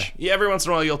scotch. Yeah, every once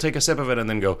in a while you'll take a sip of it and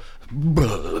then go,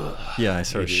 Yeah, I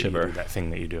sort of you shiver. do that thing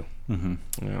that you do. Mm-hmm.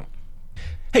 Yeah.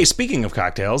 Hey, speaking of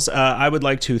cocktails, I would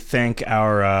like to thank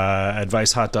our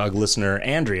Advice Hot Dog listener,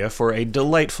 Andrea, for a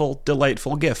delightful,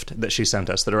 delightful gift that she sent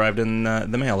us that arrived in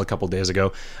the mail a couple days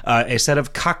ago. A set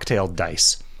of cocktail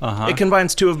dice. Uh-huh. It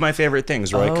combines 2 of my favorite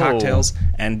things, Roy, Oh. cocktails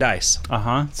and dice.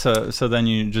 So then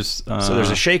you just So there's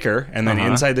a shaker, and then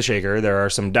inside the shaker there are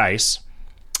some dice.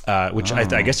 Which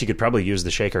I guess you could probably use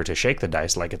the shaker to shake the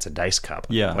dice like it's a dice cup.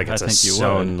 Yeah, like it's I a think you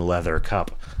sewn leather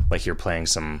cup, like you're playing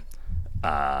some.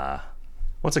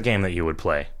 What's a game that you would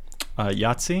play?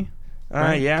 Yahtzee.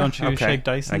 Right? Yeah. Don't you shake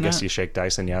dice in I guess that? you shake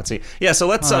dice in Yahtzee. Yeah, so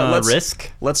let's Risk.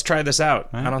 Let's try this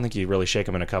out. Right. I don't think you really shake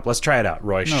them in a cup. Let's try it out,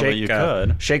 Roy. No, but you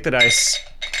could. Shake the dice.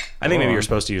 I think maybe you're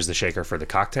supposed to use the shaker for the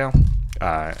cocktail.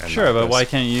 Sure, but why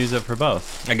can't you use it for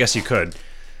both? I guess you could.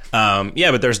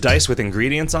 Yeah, but there's dice with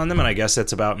ingredients on them, and I guess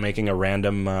it's about making a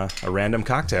random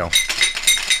cocktail.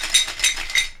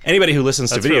 Anybody who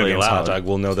listens to Video Games Hot Dog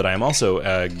will know that I am also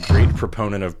a great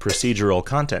proponent of procedural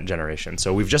content generation.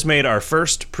 So we've just made our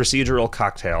first procedural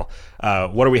cocktail.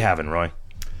 What are we having, Roy?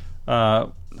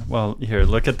 Well, here,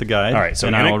 look at the guide. All right, so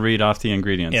and I will read off the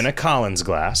ingredients. In a Collins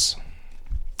glass.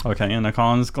 Okay, in a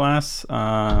Collins glass,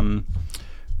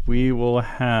 we will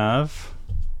have...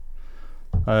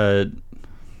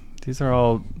 these are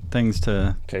all things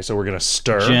to... Okay, so we're going to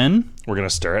stir. Gin. We're going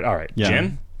to stir it. All right, yeah.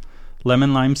 Gin.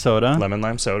 Lemon lime soda. Lemon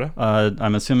lime soda.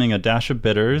 I'm assuming a dash of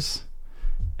bitters,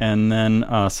 and then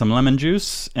some lemon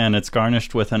juice, and it's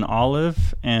garnished with an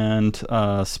olive and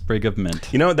a sprig of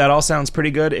mint. You know, that all sounds pretty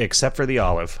good, except for the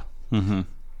olive. Mm-hmm.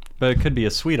 But it could be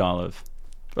a sweet olive,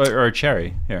 or a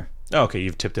cherry. Here. Oh, okay,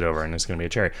 you've tipped it over, and it's going to be a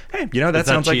cherry. Hey, you know that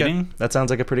sounds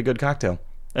like a pretty good cocktail.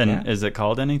 And is it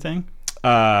called anything?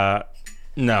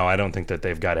 No, I don't think that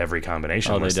they've got every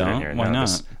combination listed in here. Why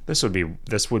not? This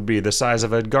would be the size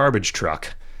of a garbage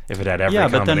truck if it had every combination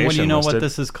listed. Yeah, but then what do you know what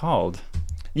this is called?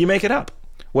 You make it up.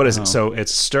 What is it? So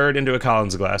it's stirred into a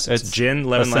Collins glass. It's gin,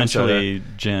 lemon, lime soda. Essentially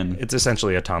gin. It's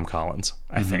essentially a Tom Collins,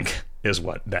 I think, is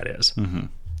what that is. Mm-hmm.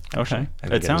 Okay.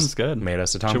 It sounds good. Made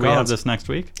us a Tom Should Collins. we have this next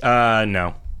week?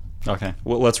 No. Okay.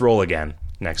 Well, let's roll again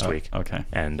next week. Okay.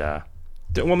 And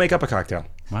we'll make up a cocktail.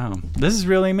 Wow. This is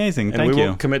really amazing. Thank you. And we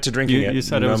will commit to drinking it. You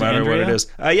said no it was matter Andrea? what it is.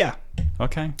 Yeah.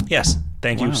 Okay. Yes.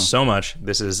 Thank you so much.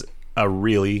 This is a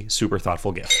really super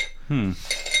thoughtful gift.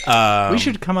 We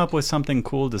should come up with something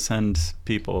cool to send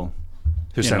people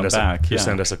who send us back. Who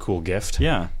send us a cool gift.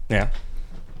 Yeah. Yeah.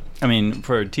 I mean,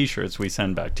 for T-shirts, we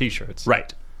send back T-shirts.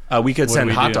 Right. We could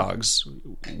send hot dogs.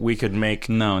 We could make...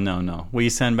 No. We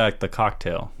send back the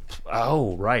cocktail.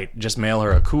 Oh, right. Just mail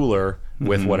her a cooler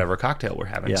with whatever cocktail we're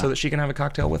having so that she can have a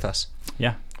cocktail with us.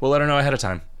 Yeah. We'll let her know ahead of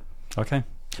time. Okay.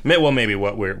 Well, maybe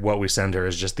what we send her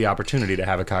is just the opportunity to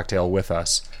have a cocktail with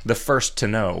us. The first to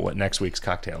know what next week's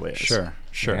cocktail is. Sure.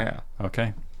 Yeah.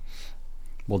 Okay.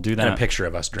 We'll do that. And a picture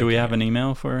of us drinking. Do we have an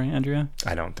email for Andrea?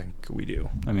 I don't think we do.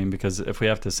 I mean, because if we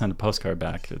have to send a postcard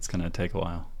back, it's going to take a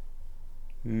while.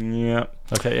 Yeah.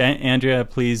 Okay, Andrea,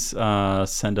 please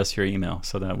send us your email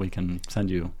so that we can send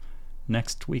you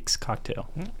next week's cocktail.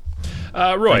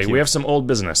 Roy, we have some old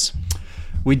business.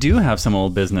 We do have some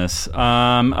old business.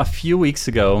 A few weeks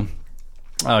ago,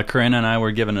 Corinne and I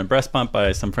were given a breast bump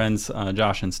by some friends,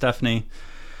 Josh and Stephanie.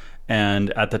 And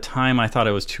at the time, I thought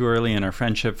it was too early in our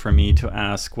friendship for me to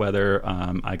ask whether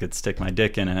I could stick my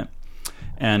dick in it.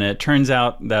 And it turns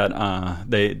out that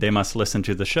they must listen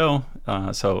to the show.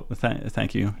 So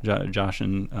thank you, Josh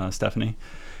and Stephanie.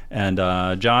 And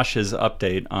Josh's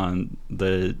update on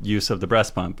the use of the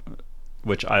breast pump,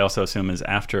 which I also assume is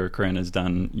after Corinne is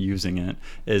done using it,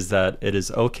 is that it is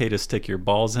okay to stick your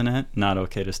balls in it, not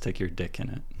okay to stick your dick in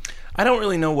it. I don't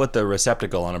really know what the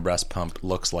receptacle on a breast pump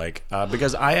looks like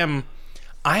because I am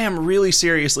really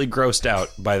seriously grossed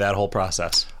out by that whole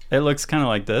process. It looks kind of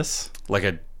like this. Like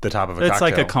the top of a cocktail. It's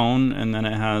like a cone, and then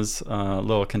it has a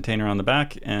little container on the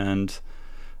back, and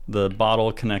the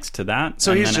bottle connects to that.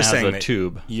 So and he's then just it has saying a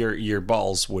tube. That your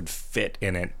balls would fit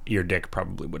in it. Your dick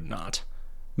probably would not.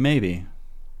 Maybe.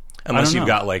 Unless you've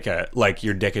got like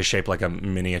your dick is shaped like a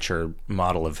miniature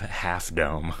model of Half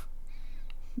Dome.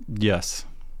 Yes.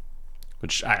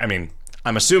 Which, I mean,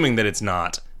 I'm assuming that it's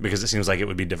not, because it seems like it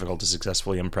would be difficult to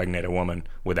successfully impregnate a woman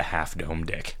with a Half Dome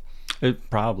dick. It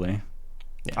probably.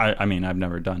 Yeah. I mean, I've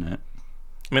never done it.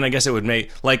 I mean, I guess it would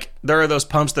make... Like, there are those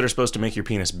pumps that are supposed to make your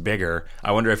penis bigger.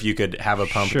 I wonder if you could have a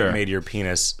pump that made your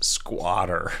penis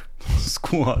squatter.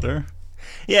 Squatter?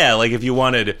 Yeah, like if you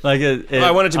wanted...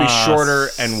 I want it to be shorter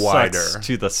and wider.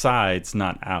 To the sides,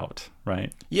 not out,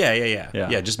 right?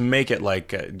 Yeah. Just make it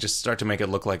like... just start to make it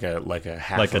look like a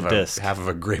half like of a disc. Half of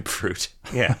a grapefruit.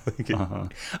 Yeah.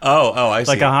 Oh, I see.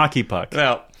 Like a hockey puck.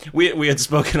 Well, we had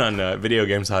spoken on Video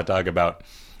Games Hot Dog about...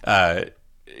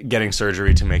 getting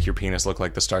surgery to make your penis look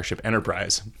like the Starship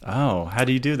Enterprise. Oh, how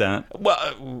do you do that? Well,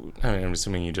 I mean, I'm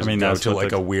assuming you just go to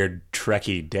like a weird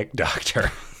Trekkie dick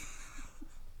doctor.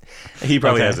 He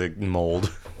probably has a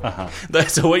mold.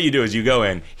 So what you do is you go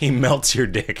in, he melts your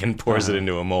dick and pours it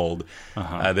into a mold.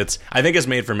 That's I think is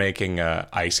made for making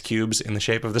ice cubes in the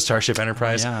shape of the Starship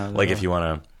Enterprise. Yeah, like if you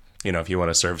want to if you want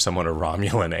to serve someone a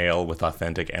Romulan ale with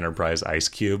authentic Enterprise ice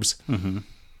cubes. Mm-hmm.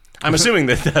 I'm assuming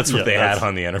that's what they had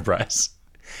on the Enterprise.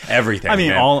 Everything. I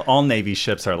mean, all Navy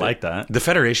ships are like that. The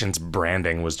Federation's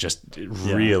branding was just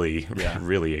really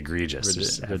egregious.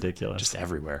 Just ridiculous. Just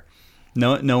everywhere.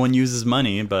 No one uses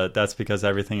money, but that's because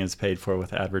everything is paid for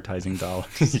with advertising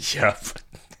dollars. Yep.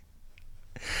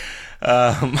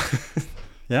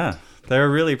 Yeah, they're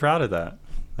really proud of that.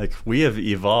 Like, we have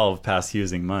evolved past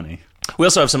using money. We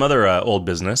also have some other old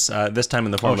business, this time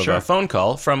in the form of sure. a phone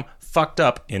call from Fucked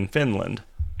Up in Finland.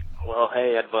 Well,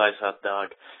 hey, Advice Hot Dog.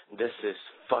 This is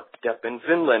Fucked Up in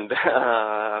Finland.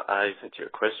 I sent you a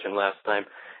question last time,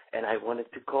 and I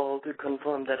wanted to call to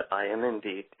confirm that I am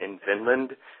indeed in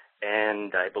Finland.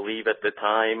 And I believe at the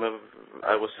time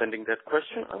I was sending that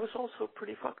question, I was also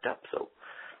pretty fucked up, so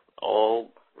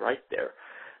all right there.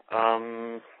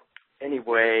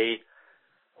 Anyway,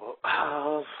 what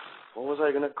was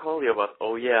I going to call you about?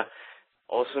 Oh, yeah,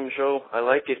 awesome show. I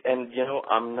like it. And,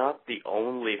 I'm not the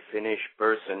only Finnish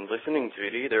person listening to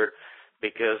it either,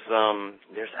 because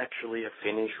there's actually a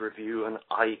Finnish review on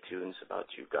iTunes about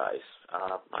you guys.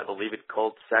 I believe it's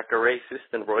called Saka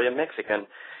Racist and Roya Mexican.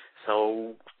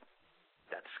 So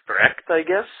that's correct, I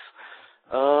guess.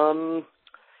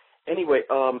 Anyway,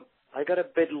 I got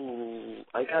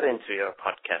into your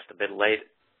podcast a bit late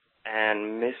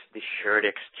and missed the shirt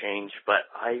exchange, but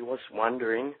I was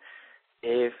wondering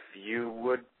if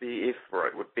Roy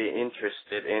would be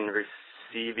interested in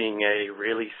receiving a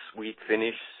really sweet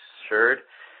Finnish shirt,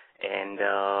 and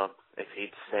if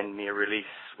he'd send me a really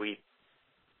sweet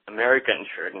American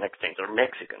shirt in exchange, or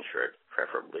Mexican shirt,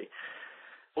 preferably.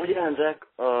 Oh yeah, and Zach,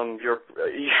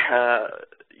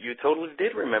 you totally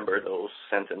did remember those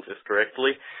sentences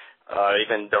correctly,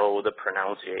 even though the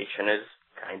pronunciation is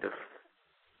kind of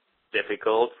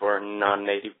difficult for a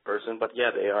non-native person. But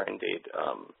yeah, they are indeed.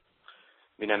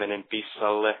 Minä menen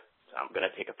pissalle, I'm gonna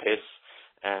take a piss,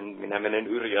 and minä menen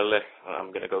Yrjölle,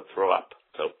 I'm gonna go throw up.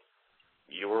 So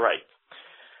you were right.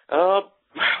 Well,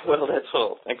 that's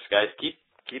all. Thanks, guys.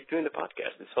 Keep doing the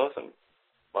podcast. It's awesome.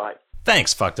 Bye.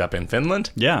 Thanks, Fucked Up in Finland.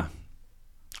 Yeah.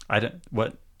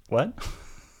 What?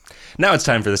 Now it's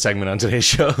time for the segment on today's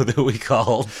show that we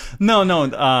called... No.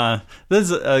 This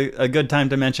is a good time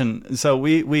to mention. So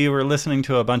we were listening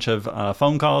to a bunch of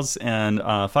phone calls, and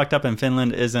Fucked Up in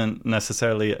Finland isn't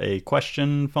necessarily a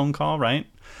question phone call, right?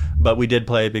 But we did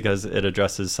play because it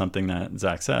addresses something that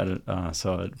Zach said,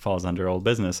 so it falls under old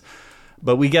business.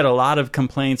 But we get a lot of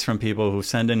complaints from people who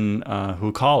send in,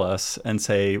 who call us and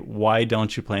say, why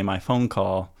don't you play my phone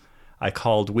call? I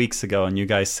called weeks ago and you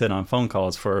guys sit on phone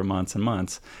calls for months and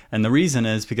months. And the reason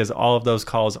is because all of those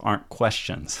calls aren't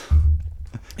questions.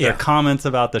 They're comments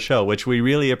about the show, which we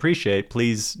really appreciate.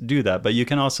 Please do that. But you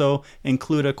can also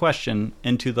include a question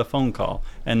into the phone call,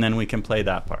 and then we can play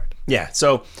that part. Yeah,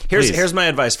 so here's my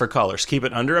advice for callers. Keep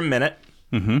it under a minute,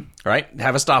 right?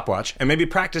 Have a stopwatch, and maybe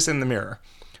practice in the mirror.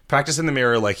 Practice in the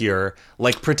mirror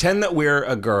like pretend that we're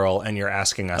a girl and you're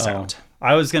asking us out.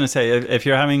 I was going to say, if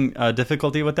you're having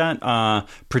difficulty with that,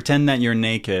 pretend that you're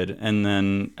naked and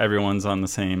then everyone's on the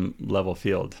same level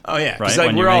field. Oh, yeah. Right?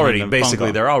 Like we're already,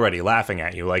 basically, they're already laughing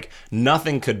at you. Like,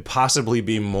 nothing could possibly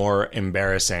be more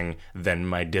embarrassing than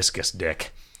my discus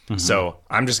dick. Mm-hmm. So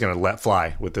I'm just going to let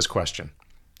fly with this question.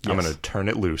 Yes. I'm going to turn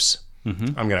it loose.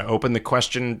 Mm-hmm. I'm going to open the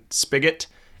question spigot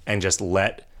and just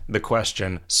let the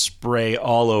question spray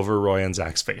all over Roy and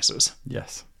Zach's faces.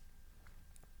 Yes.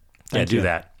 Thank you. Do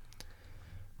that.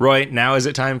 Roy, now is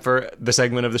it time for the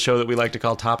segment of the show that we like to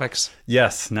call Topics?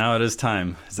 Yes, now it is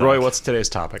time. Zach. Roy, what's today's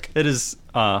topic? It is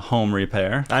home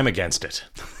repair. I'm against it.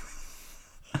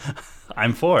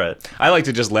 I'm for it. I like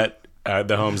to just let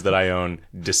the homes that I own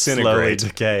disintegrate.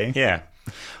 Slowly decay. Yeah.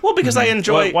 Well, because I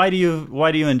enjoy... Why do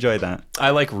you enjoy that?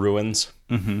 I like ruins.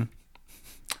 Mm-hmm.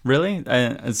 Really?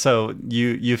 So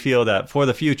you feel that for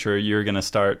the future, you're going to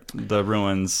start the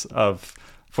ruins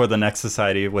for the next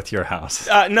society with your house?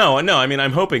 No. I mean,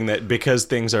 I'm hoping that because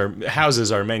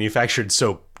houses are manufactured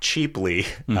so cheaply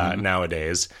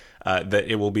nowadays, that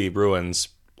it will be ruins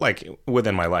like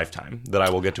within my lifetime that I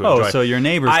will get to enjoy. Oh, so your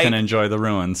neighbors can enjoy the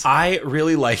ruins. I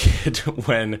really like it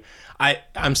when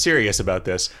I'm serious about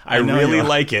this. I really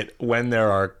like it when there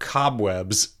are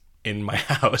cobwebs in my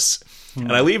house,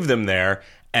 and I leave them there.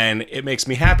 And it makes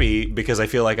me happy because I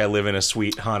feel like I live in a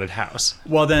sweet haunted house.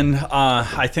 Well, then,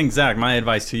 I think, Zach, my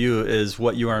advice to you is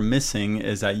what you are missing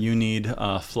is that you need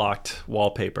flocked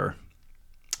wallpaper.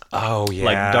 Oh, yeah.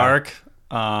 Like dark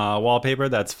wallpaper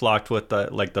that's flocked with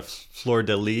the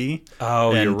fleur-de-lis.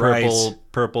 Oh, and you're right. purple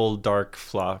purple dark Oh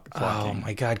flocking.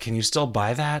 my God, can you still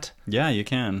buy that? Yeah, you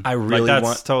can. I really that's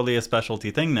want- totally a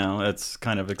specialty thing now. It's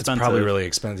kind of It's expensive. probably really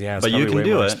expensive. Yeah, it's But you probably can way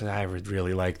do more it. expensive. I would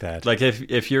really like that. Like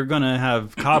if you're gonna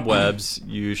have cobwebs,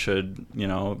 you should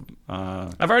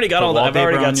I've already got put all that. I've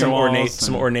already wallpaper on got some your ornate, walls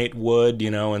some and- ornate wood,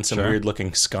 and some Sure. weird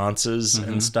looking sconces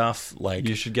and stuff. Like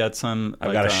you should get some.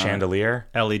 I've got a chandelier.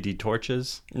 LED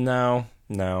torches. No,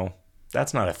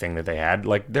 that's not a thing that they had.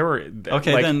 Like there were.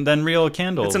 Okay, like, then real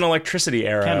candles. it's an electricity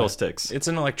era. Candlesticks. It's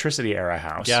an electricity era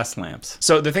house. Gas lamps.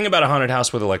 So the thing about a haunted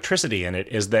house with electricity in it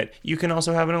is that you can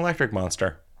also have an electric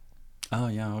monster. Oh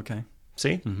yeah, okay.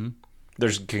 See? Mm-hmm. There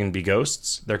can be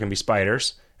ghosts, there can be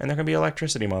spiders, and there can be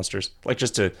electricity monsters.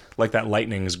 Like that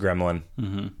lightning's gremlin.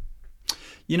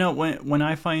 When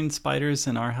I find spiders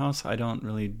in our house, I don't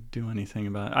really do anything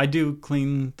about it. I do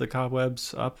clean the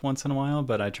cobwebs up once in a while,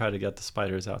 but I try to get the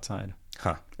spiders outside.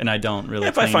 Huh. And I don't really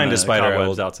If I clean find the a spider, I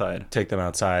cobwebs will outside. take them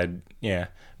outside. Yeah.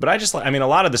 But a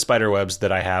lot of the spider webs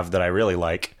that I have that I really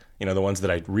like, the ones that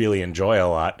I really enjoy a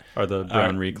lot, Or the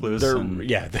brown recluse.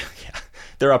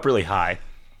 they're up really high.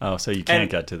 Oh, so you can't And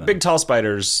get to them. Big tall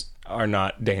spiders are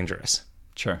not dangerous.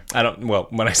 Sure.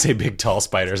 When I say big tall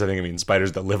spiders, I think I mean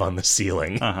spiders that live on the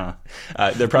ceiling. Uh-huh.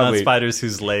 They're Not probably spiders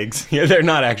whose legs. yeah, they're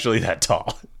not actually that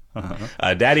tall.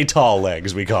 Daddy tall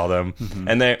legs, we call them,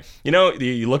 and they, you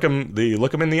look them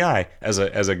in the eye as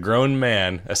a grown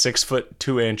man, a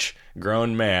 6'2"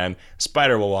 grown man.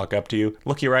 Spider will walk up to you,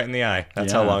 look you right in the eye.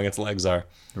 That's how Yeah. long its legs are.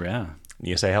 Yeah.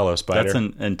 You say hello, spider,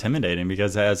 That's intimidating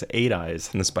because it has 8 eyes.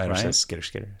 and the spider right? says skitter,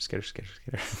 skitter, skitter, skitter,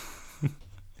 skitter.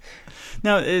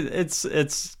 No,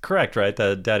 it's correct, right?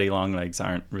 That daddy long legs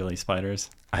aren't really spiders.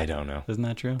 I don't know. Isn't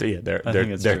that true? Yeah, I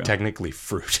think it's they're true. technically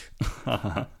fruit.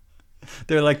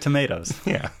 They're like tomatoes.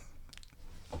 Yeah.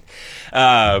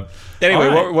 Anyway,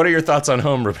 All right. what are your thoughts on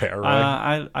home repair, Roy?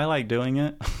 I like doing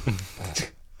it.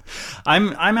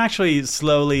 I'm actually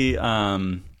slowly.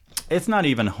 It's not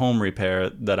even home repair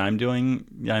that I'm doing.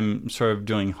 I'm sort of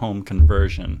doing home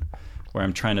conversion, where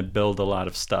I'm trying to build a lot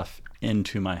of stuff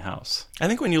into my house. I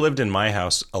think when you lived in my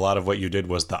house, a lot of what you did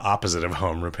was the opposite of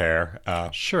home repair.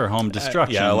 Sure, home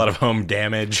destruction. Yeah, a lot of home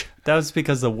damage. That was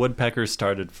because the woodpeckers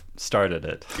started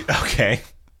it. Okay.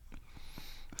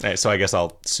 All right, so I guess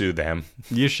I'll sue them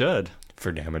You should.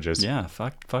 for damages. Yeah,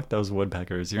 fuck those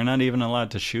woodpeckers. You're not even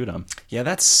allowed to shoot them. Yeah,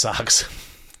 that sucks.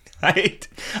 I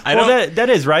Well, don't. that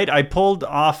is right. I pulled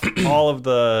off all of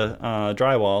the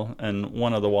drywall and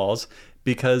one of the walls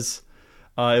because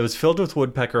it was filled with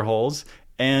woodpecker holes,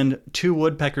 and 2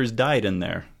 woodpeckers died in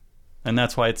there, and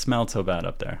that's why it smelled so bad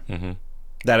up there.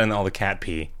 That and all the cat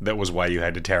pee. That was why you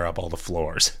had to tear up all the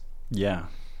floors. Yeah,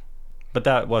 but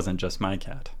that wasn't just my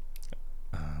cat.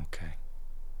 Okay.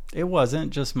 It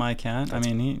wasn't just my cat. I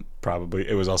mean, Probably.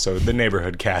 It was also the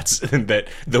neighborhood cats that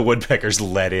the woodpeckers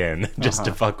let in just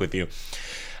to fuck with you.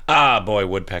 Ah, boy,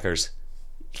 woodpeckers.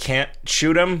 Can't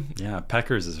shoot them. yeah,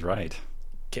 Peckers is right.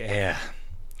 Yeah.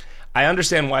 I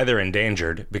understand why they're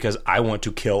endangered because I want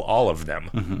to kill all of them.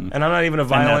 And I'm not even a And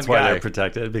violent that's why guy. they're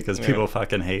protected, because people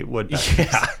fucking hate woodpeckers.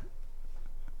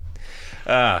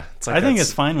 Yeah. It's like I think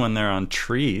it's fine when they're on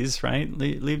trees, right?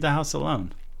 Leave the house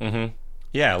alone.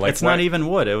 yeah, like It's not even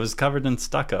wood. It was covered in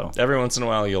stucco. every once in a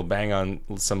while you'll bang on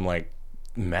some like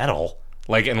metal.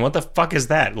 Like, and what the fuck is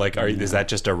that? Like, is that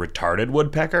just a retarded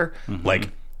woodpecker? Like,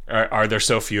 are there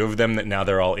so few of them that now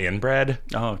they're all inbred?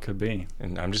 Oh, it could be.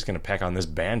 And I'm just going to peck on this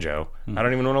banjo. I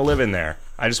don't even want to live in there.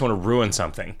 I just want to ruin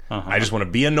something. I just want to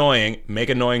be annoying, make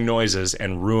annoying noises,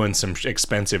 and ruin some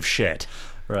expensive shit.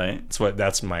 Right.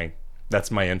 That's my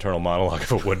internal monologue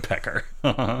of a woodpecker.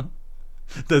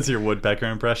 That's your woodpecker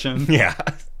impression. Yeah.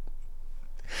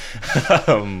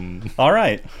 All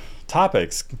right.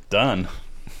 Topics done.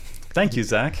 Thank you,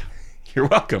 Zach. You're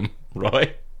welcome,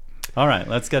 Roy. All right,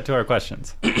 let's get to our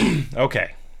questions.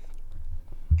 Okay.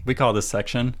 We call this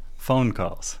section phone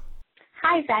calls.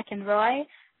 Hi, Zach and Roy.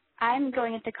 I'm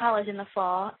going into college in the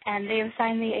fall, and they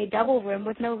assigned me a double room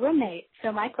with no roommate.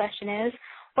 So my question is,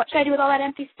 what should I do with all that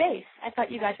empty space? I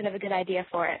thought you guys would have a good idea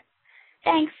for it.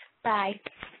 Thanks. Bye.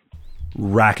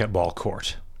 Racquetball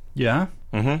court. Yeah?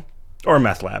 Or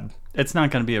meth lab. It's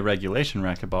not going to be a regulation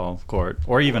racquetball court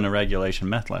or even a regulation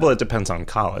meth lab. Well, it depends on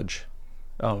college.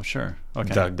 Oh, sure.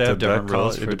 Okay. They have different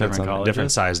rules for different colleges.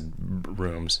 Different sized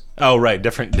rooms. Oh, right.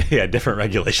 Different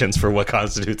regulations for what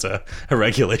constitutes a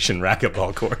regulation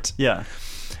racquetball court. Yeah.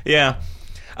 Yeah.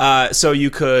 So you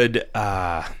could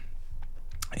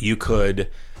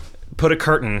put a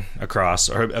curtain across,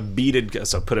 or a beaded.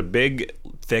 So put a big,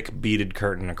 thick beaded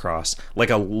curtain across, like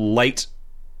a light,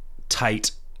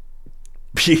 tight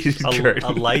beaded curtain.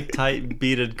 A light, tight,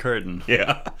 beaded curtain.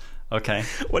 Yeah. Okay.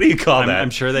 What do you call that? I'm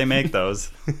sure they make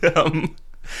those.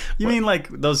 You mean like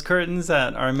those curtains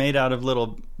that are made out of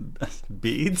little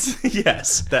beads?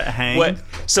 Yes. That hang?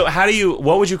 So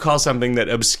what would you call something that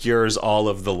obscures all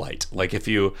of the light? Like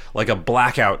like a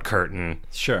blackout curtain.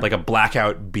 Sure. Like a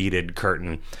blackout beaded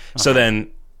curtain. So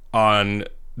then on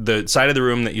the side of the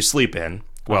room that you sleep in,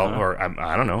 or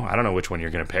I don't know which one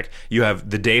you're going to pick. You have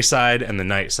the day side and the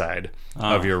night side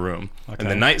of your room. Okay. And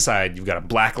the night side, you've got a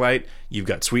black light, you've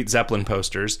got Sweet Zeppelin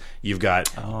posters, you've got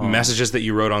messages that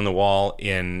you wrote on the wall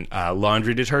in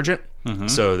laundry detergent,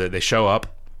 so that they show up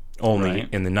only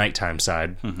in the nighttime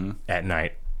side at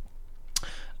night.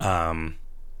 So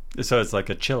it's like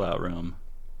a chill out room.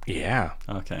 Yeah.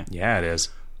 Okay. Yeah, it is.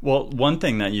 Well, one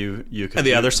thing that you could And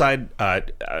the other side,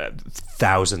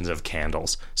 thousands of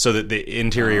candles, so that the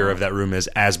interior of that room is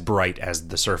as bright as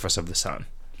the surface of the sun.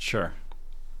 Sure.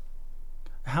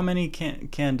 How many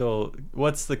candle?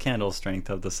 What's the candle strength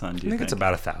of the sun? Do you think it's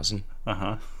about 1,000?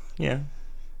 Yeah.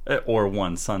 Or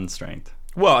one sun strength.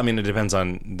 Well, I mean, it depends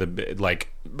on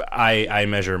I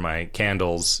measure my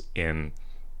candles in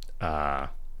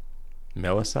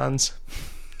millisuns.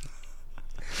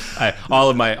 All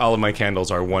of my candles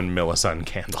are 1 millisun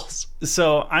candles.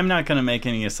 So I'm not going to make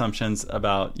any assumptions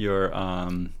about your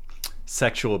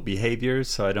sexual behaviors.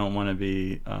 So I don't want to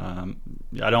be.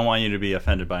 I don't want you to be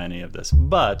offended by any of this.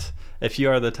 But if you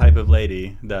are the type of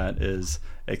lady that is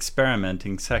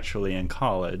experimenting sexually in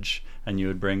college, and you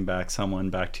would bring someone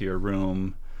back to your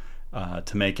room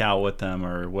to make out with them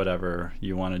or whatever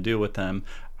you want to do with them,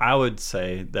 I would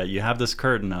say that you have this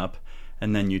curtain up.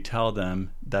 And then you tell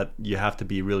them that you have to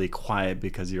be really quiet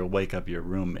because you'll wake up your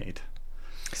roommate.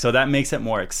 So that makes it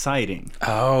more exciting.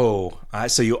 Oh,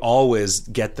 so you always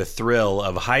get the thrill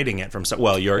of hiding it from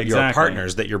your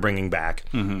partners that you're bringing back.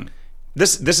 Mm-hmm.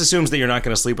 This assumes that you're not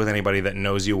going to sleep with anybody that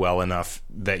knows you well enough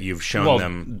that you've shown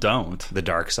them the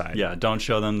dark side. Yeah, don't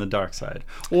show them the dark side.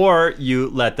 Or you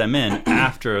let them in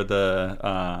after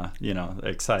the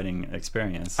exciting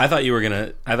experience. I thought you were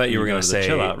gonna say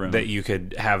that you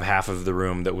could have half of the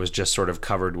room that was just sort of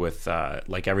covered with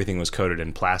like everything was coated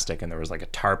in plastic and there was like a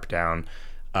tarp down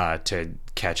to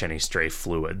catch any stray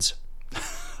fluids.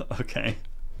 Okay.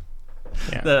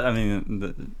 Yeah.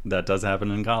 That does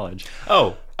happen in college.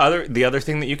 Oh, the other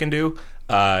thing that you can do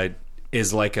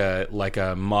is like a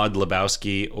Maud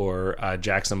Lebowski or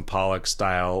Jackson Pollock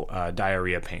style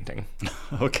diarrhea painting.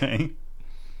 Okay.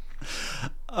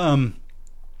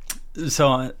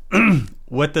 So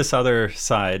with this other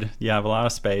side, you have a lot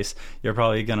of space. You're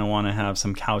probably going to want to have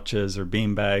some couches or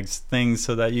bean bags, things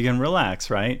so that you can relax,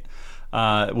 right?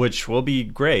 Which will be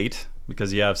great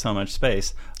because you have so much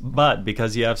space. But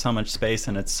because you have so much space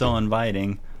and it's so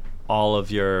inviting, all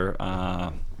of your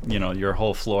your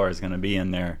whole floor is going to be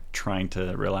in there trying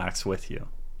to relax with you.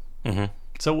 Mm-hmm.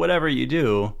 So whatever you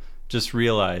do, just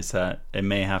realize that it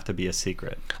may have to be a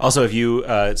secret. Also, if you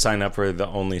sign up for the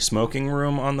only smoking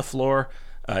room on the floor,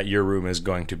 your room is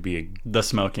going to be the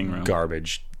smoking room.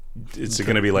 Garbage. It's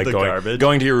going to be like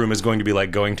going to your room is going to be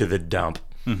like going to the dump.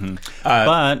 Mm-hmm.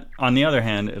 But on the other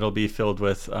hand, it'll be filled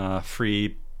with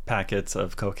free packets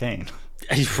of cocaine.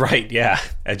 Right, yeah.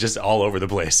 And just all over the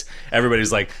place.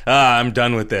 Everybody's like, I'm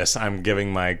done with this. I'm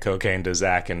giving my cocaine to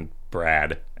Zach and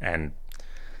Brad and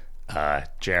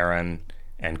Jaron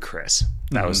and Chris.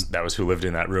 That was who lived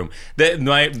in that room.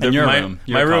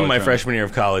 My freshman year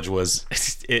of college was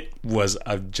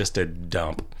just a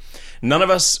dump. None of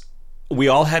us. We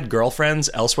all had girlfriends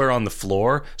elsewhere on the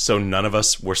floor, so none of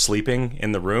us were sleeping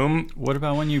in the room. What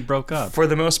about when you broke up? For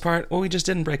the most part, well, we just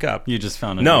didn't break up. You just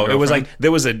found a new girlfriend? It was like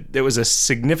there was a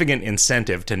significant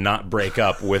incentive to not break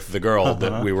up with the girl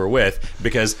that we were with,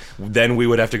 because then we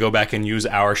would have to go back and use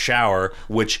our shower,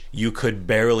 which you could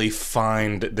barely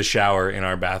find the shower in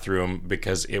our bathroom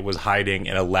because it was hiding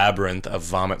in a labyrinth of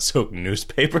vomit-soaked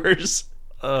newspapers.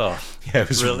 Oh, yeah, it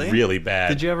was really bad.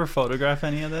 Did you ever photograph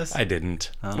any of this? I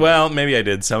didn't. Oh. Well, maybe I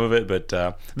did some of it, but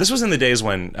this was in the days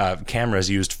when cameras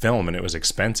used film and it was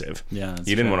expensive. Yeah,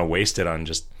 you didn't want to waste it on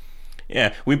just.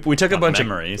 Yeah, we took a bunch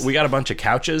memories. We got a bunch of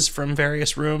couches from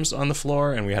various rooms on the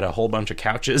floor, and we had a whole bunch of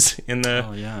couches in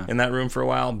that room for a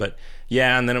while. But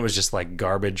yeah, and then it was just like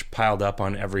garbage piled up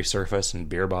on every surface, and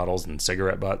beer bottles and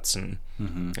cigarette butts, and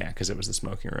yeah, because it was the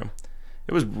smoking room.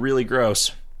 It was really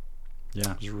gross.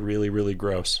 Yeah, it was really, really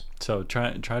gross. So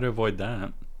try to avoid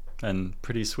that, and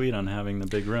pretty sweet on having the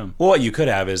big room. Well, what you could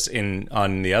have is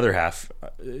on the other half,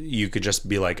 you could just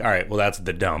be like, all right, well, that's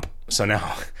the dump. So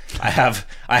now I have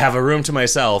a room to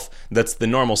myself that's the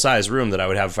normal size room that I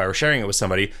would have if I were sharing it with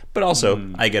somebody, but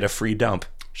also I get a free dump.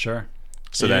 Sure.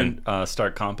 So then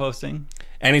start composting.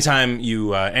 anytime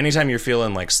you're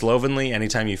feeling like slovenly,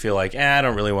 anytime you feel like, I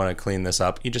don't really want to clean this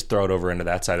up, you just throw it over into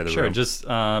that side of the room. Sure, just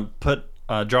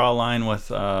draw a line with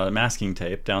masking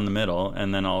tape down the middle,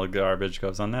 and then all the garbage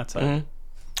goes on that side.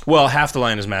 Mm-hmm. Well, half the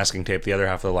line is masking tape. The other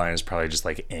half of the line is probably just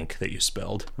like ink that you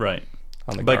spilled. Right.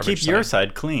 On the but keep side. your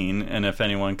side clean, and if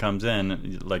anyone comes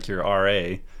in, like your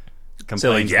RA, complains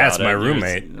so like, it's my about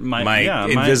roommate.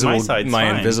 My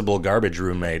invisible garbage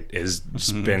roommate has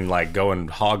just been like going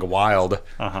hog wild,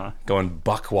 going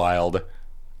buck wild.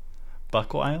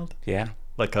 Buck wild? Yeah.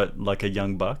 Like a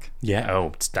young buck? Yeah. Oh,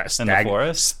 in the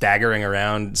forest? Staggering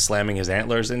around, slamming his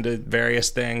antlers into various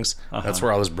things. That's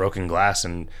where all this broken glass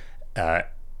and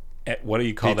what do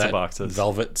you call pizza that? Boxes.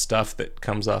 Velvet stuff that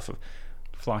comes off of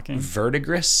flocking.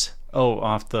 Verdigris. Oh,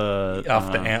 off the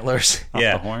antlers. Off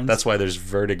the horns. That's why there's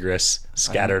verdigris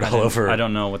scattered all over. I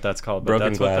don't know what that's called. But Broken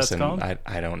that's glass, what that's called?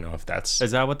 I don't know if that's.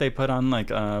 Is that what they put on like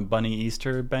bunny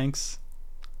Easter banks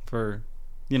for,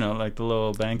 like the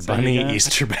little banks? Bunny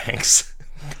Easter banks.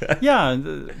 Yeah,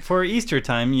 for Easter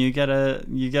time, you get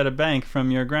a bank from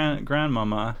your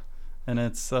grandmama, and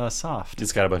it's soft.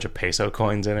 It's got a bunch of peso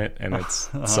coins in it, and it's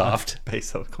soft.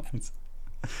 Peso coins.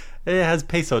 It has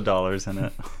peso dollars in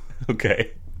it.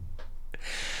 Okay.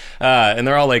 And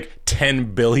they're all like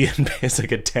 10 billion. It's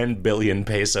like a 10 billion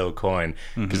peso coin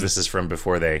because this is from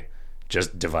before they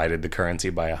just divided the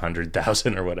currency by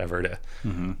 100,000 or whatever.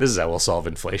 This is how we'll solve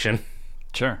inflation.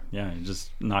 Sure. Yeah. You just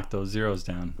knock those zeros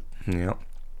down. Yep.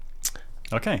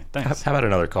 Okay. Thanks. How about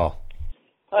another call?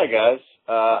 Hi guys.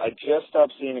 I just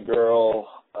stopped seeing a girl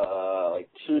like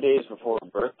 2 days before her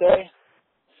birthday,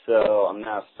 so I'm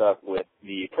now stuck with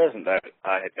the present that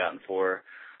I had gotten for her.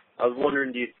 I was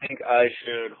wondering, do you think I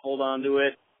should hold on to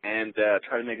it and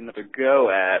try to make another go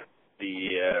at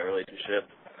the relationship,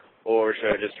 or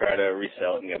should I just try to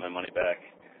resell it and get my money back?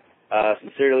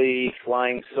 Sincerely,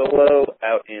 Flying Solo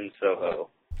out in Soho.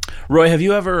 Roy, have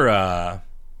you ever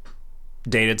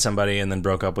dated somebody and then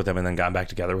broke up with them and then got back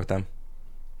together with them?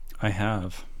 I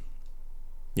have.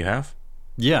 You have?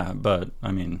 Yeah, but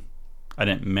I mean, I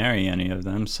didn't marry any of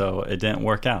them, so it didn't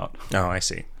work out. Oh, I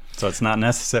see. So it's not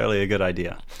necessarily a good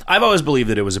idea. I've always believed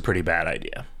that it was a pretty bad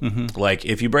idea. Like,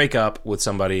 if you break up with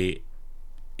somebody,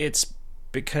 it's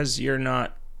because you're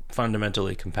not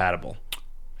fundamentally compatible.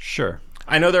 Sure.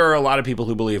 I know there are a lot of people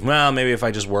who believe, well, maybe if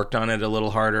I just worked on it a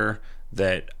little harder,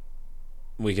 that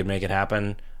we could make it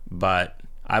happen. But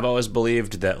I've always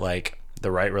believed that, like,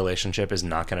 the right relationship is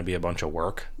not going to be a bunch of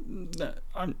work.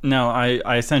 No,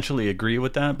 I essentially agree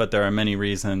with that, but there are many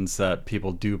reasons that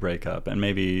people do break up, and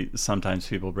maybe sometimes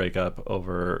people break up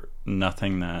over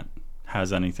nothing that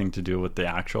has anything to do with the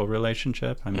actual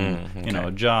relationship. I mean,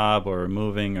 a job or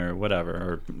moving or whatever,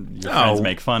 or your friends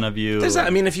make fun of you.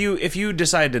 I mean, if you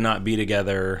decide to not be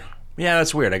together, yeah,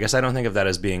 that's weird. I guess I don't think of that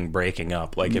as being breaking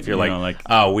up. Like, if you're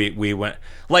we went,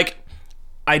 like,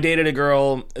 I dated a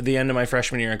girl at the end of my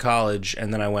freshman year in college,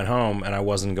 and then I went home, and I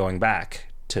wasn't going back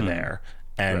to there.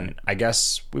 And I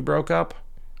guess we broke up.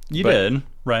 You did,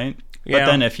 right? Yeah. But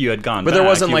then if you had gone back... But there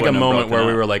wasn't, like, a moment where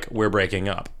we were like, we're breaking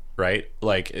up, right?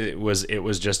 Like, it was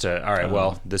just all right,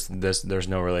 well, this there's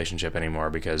no relationship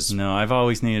anymore because... No, I've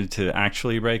always needed to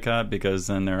actually break up because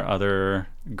then there are other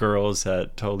girls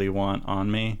that totally want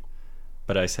on me.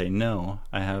 But I say, no,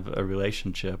 I have a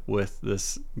relationship with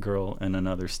this girl in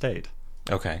another state.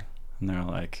 Okay. And they're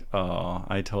like, oh,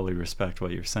 I totally respect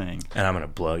what you're saying. And I'm going to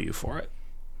blow you for it.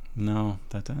 No,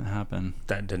 that didn't happen.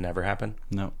 That did never happen?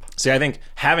 Nope. See, I think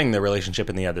having the relationship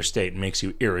in the other state makes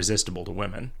you irresistible to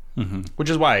women. Which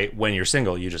is why when you're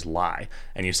single, you just lie.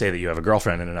 And you say that you have a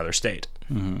girlfriend in another state.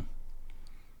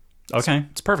 Okay.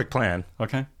 It's a perfect plan.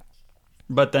 Okay.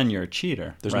 But then you're a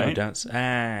cheater, There's right? no doubts.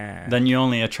 Then you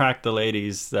only attract the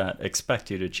ladies that expect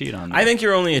you to cheat on them. I think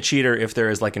you're only a cheater if there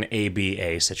is like an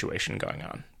ABA situation going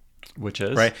on. Which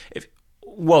is? Right? If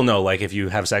you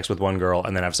have sex with one girl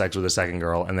and then have sex with a second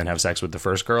girl and then have sex with the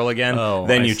first girl again,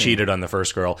 then you cheated on the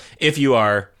first girl. If you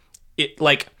are...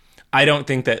 I don't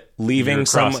think that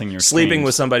sleeping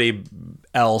with somebody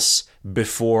else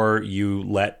before you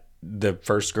let the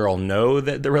first girl know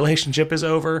that the relationship is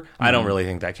over, I don't really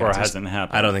think that counts. Or hasn't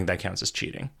happened. I don't think that counts as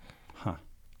cheating. Huh.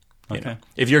 Okay.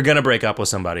 If you're going to break up with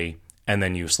somebody and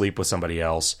then you sleep with somebody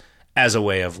else as a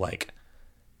way of like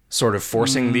sort of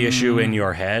forcing the issue in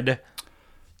your head...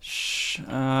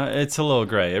 it's a little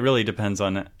gray. It really depends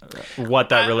on what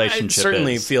that relationship is. I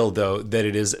certainly feel, though,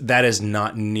 that that is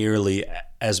not nearly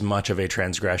as much of a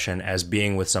transgression as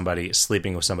being with somebody,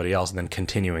 sleeping with somebody else, and then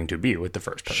continuing to be with the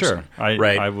first person. Sure, I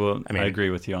agree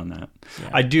with you on that. Yeah.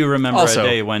 I do remember also, a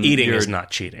day when eating is not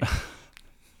cheating.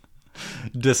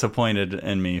 disappointed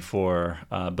in me for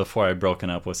before I'd broken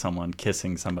up with someone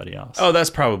kissing somebody else. Oh, that's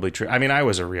probably true. I mean, I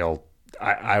was a real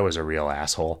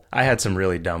asshole. I had some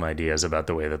really dumb ideas about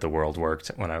the way that the world worked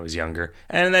when I was younger,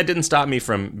 and that didn't stop me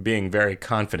from being very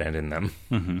confident in them.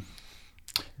 Mm-hmm.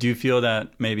 Do you feel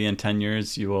that maybe in 10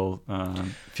 years you will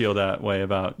feel that way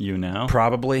about you now?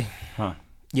 Probably. Huh.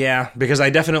 Yeah, because I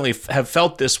definitely have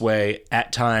felt this way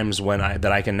at times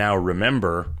that I can now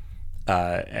remember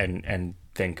and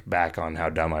think back on how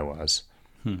dumb I was.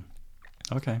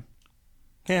 Okay.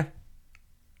 Yeah.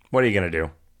 What are you going to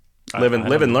do? Live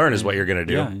and learn is what you're going to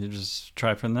do. Yeah, you just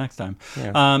try for the next time.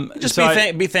 Yeah. Just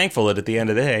be thankful that at the end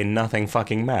of the day, nothing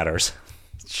fucking matters.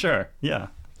 Sure, yeah.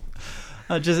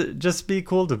 Just be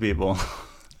cool to people. So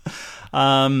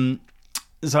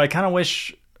I kind of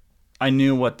wish I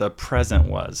knew what the present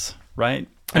was, right?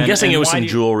 I'm guessing it was some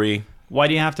jewelry. Why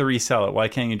do you have to resell it? Why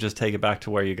can't you just take it back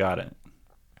to where you got it?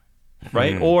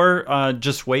 Right? Or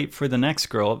just wait for the next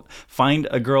girl. Find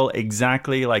a girl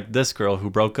exactly like this girl who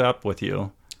broke up with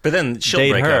you. But then she'll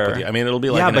break up with you. I mean, it'll be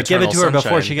like an but give it to her Eternal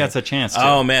before she Sunshine gets a chance to.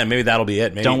 Oh, man, maybe that'll be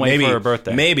it. Maybe, Don't wait for her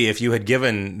birthday. Maybe if you had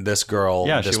given this girl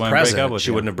this she wouldn't break up present, with she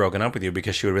you. wouldn't have broken up with you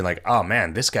because she would have been like, oh,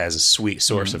 man, this guy is a sweet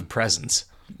source of presents.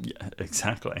 Yeah,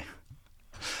 exactly.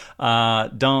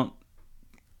 Don't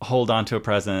hold on to a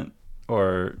present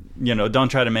or, don't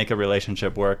try to make a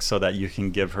relationship work so that you can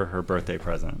give her birthday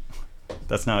present.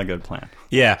 That's not a good plan.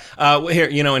 Yeah. Here,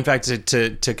 in fact,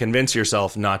 to convince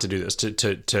yourself not to do this,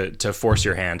 to force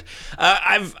your hand,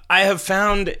 I have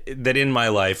found that in my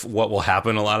life, what will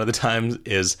happen a lot of the times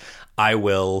is I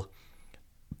will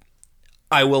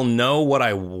know what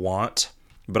I want,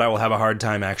 but I will have a hard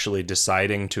time actually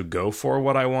deciding to go for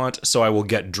what I want. So I will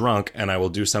get drunk and I will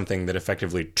do something that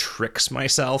effectively tricks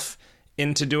myself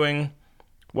into doing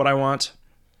what I want.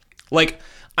 Like,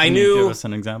 I knew. Give us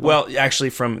an example? Well, actually,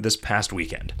 from this past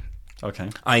weekend. Okay.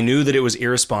 I knew that it was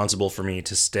irresponsible for me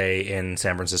to stay in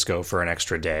San Francisco for an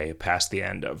extra day past the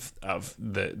end of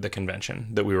the convention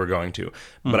that we were going to.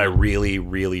 But I really,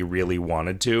 really, really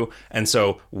wanted to. And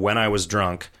so when I was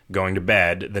drunk, going to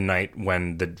bed the night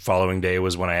when the following day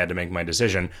was when I had to make my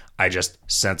decision, I just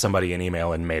sent somebody an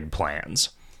email and made plans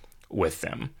with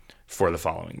them for the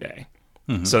following day.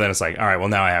 So then it's like, all right, well,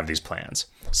 now I have these plans.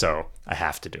 So I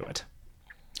have to do it.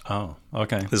 Oh,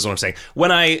 okay. This is what I'm saying.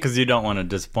 Because you don't want to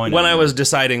disappoint When them. I was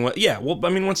deciding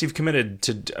once you've committed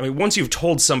to, once you've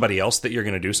told somebody else that you're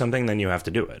going to do something, then you have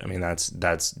to do it. I mean,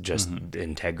 that's just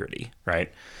integrity,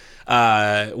 right?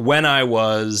 When I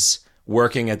was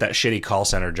working at that shitty call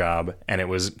center job, and it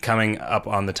was coming up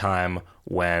on the time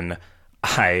when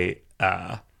I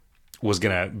was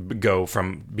going to go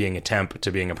from being a temp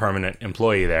to being a permanent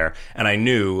employee there, and I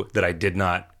knew that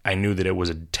I knew that it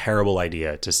was a terrible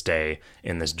idea to stay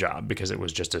in this job because it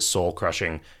was just a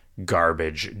soul-crushing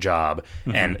garbage job.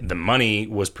 And the money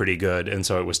was pretty good, and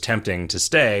so it was tempting to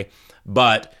stay.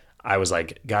 But I was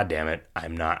like, God damn it,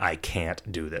 I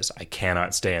can't do this. I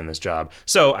cannot stay in this job.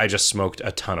 So I just smoked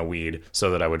a ton of weed so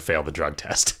that I would fail the drug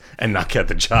test and not get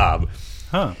the job.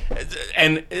 Huh.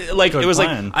 And like Good it was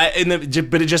plan.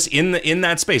 but it just in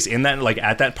that space, in that, like,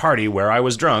 at that party where I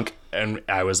was drunk, and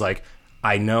I was like,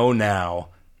 I know now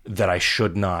that I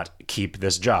should not keep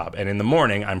this job, and in the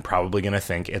morning I'm probably going to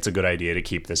think it's a good idea to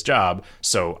keep this job.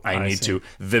 So I need to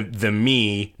the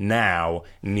me now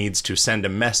needs to send a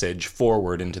message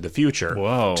forward into the future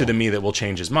to the me that will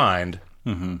change his mind.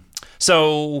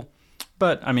 So,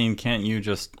 but I mean, can't you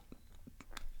just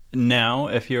now,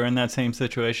 if you're in that same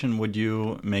situation, would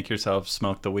you make yourself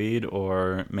smoke the weed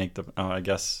or make the? Oh, I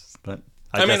guess, but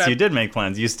I guess you did make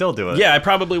plans. You still do it. Yeah, I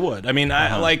probably would. I mean,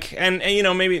 I like, and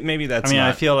maybe that's. I mean,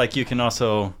 I feel like you can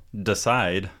also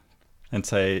decide and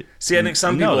say, see, I think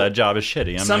some people, that job is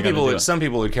shitty. Some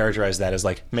people would characterize that as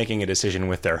like making a decision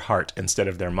with their heart instead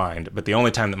of their mind. But the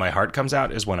only time that my heart comes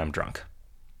out is when I'm drunk.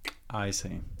 I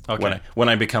see. Okay. When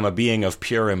I become a being of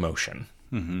pure emotion.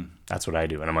 That's what I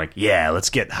do. And I'm like, yeah, let's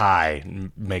get high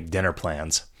and make dinner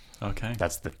plans. Okay.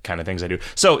 That's the kind of things I do.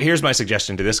 So here's my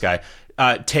suggestion to this guy.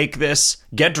 Take this,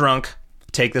 get drunk,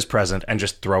 take this present, and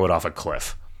just throw it off a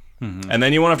cliff. And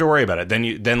then you won't have to worry about it.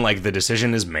 Then like the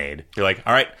decision is made. You're like,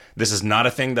 all right, this is not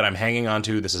a thing that I'm hanging on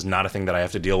to. This is not a thing that I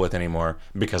have to deal with anymore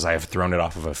because I have thrown it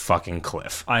off of a fucking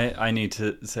cliff. I need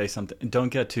to say something. Don't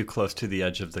get too close to the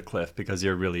edge of the cliff because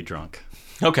you're really drunk.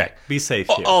 Okay. Be safe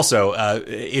here. Also,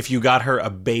 if you got her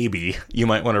a baby, you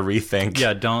might want to rethink.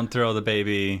 Yeah, don't throw the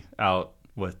baby out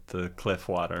with the cliff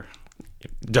water.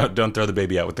 Don't throw the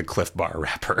baby out with the Cliff Bar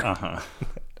wrapper.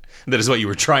 That is what you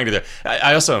were trying to do.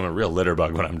 I also am a real litter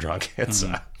bug when I'm drunk. It's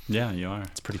yeah, you are.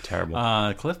 It's pretty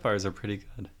terrible. Cliff Bars are pretty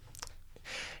good.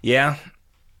 Yeah.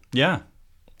 Yeah.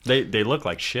 They look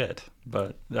like shit,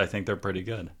 but I think they're pretty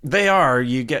good. They are.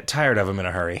 You get tired of them in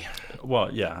a hurry.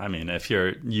 Well, yeah, I mean, if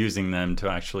you're using them to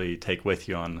actually take with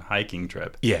you on a hiking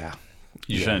trip, Yeah.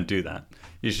 you shouldn't do that.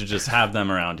 You should just have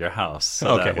them around your house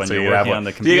so that when so you're you have working one- on the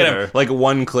you computer... gotta- like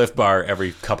one Cliff Bar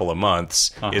every couple of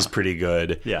months is pretty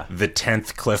good. Yeah. The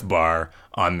 10th Cliff Bar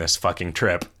on this fucking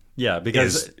trip yeah,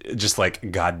 because is just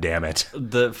like, God damn it.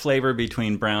 the flavor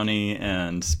between brownie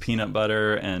and peanut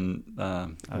butter and I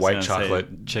was White gonna say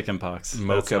chocolate, chicken pox. That's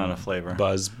Mocha not a flavor.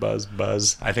 Buzz.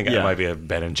 I think Yeah. that might be a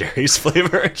Ben and Jerry's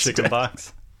flavor. Chicken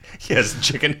pox. Yes,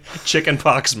 chicken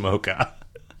pox mocha.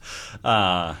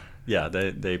 Yeah,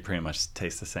 they pretty much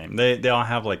taste the same. They all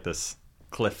have like this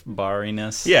Cliff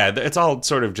Bariness. Yeah, it's all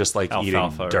sort of just like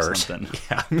Alfalfa or eating dirt. something.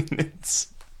 Yeah, I mean it's.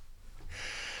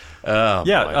 Oh,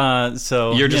 Yeah, boy.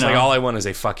 so You're just you like, know, all I want is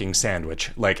a fucking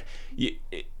sandwich. Like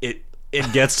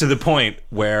it gets to the point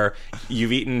where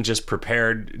you've eaten just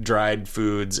prepared dried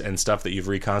foods and stuff that you've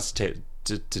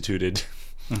reconstituted.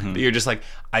 That you're just like,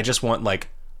 I just want like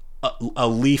a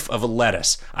leaf of a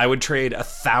lettuce. I would trade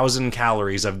 1,000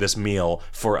 calories of this meal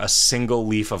for a single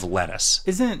leaf of lettuce.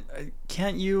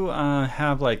 Can't you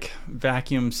have like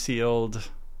vacuum sealed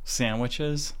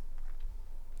sandwiches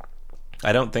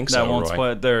I don't think that so, won't Roy.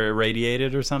 spoil? They're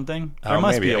irradiated or something. There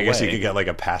must maybe. be a I guess way. you could get like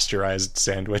a pasteurized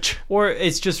sandwich. Or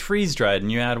it's just freeze dried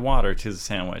and you add water to the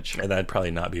sandwich. And that'd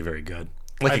probably not be very good.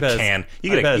 Like I a bet can.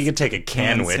 I bet You could take a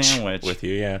canned canwich sandwich. with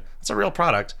you, yeah. It's a real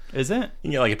product. Is it? You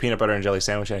can get like a peanut butter and jelly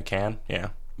sandwich in a can. Yeah.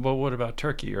 Well, what about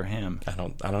turkey or ham? I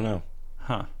don't know.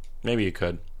 Huh. Maybe you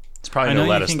could. It's probably I no know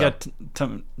lettuce you though.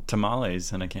 can get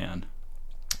tamales in a can.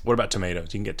 What about tomatoes?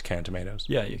 You can get canned tomatoes.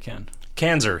 Yeah, you can.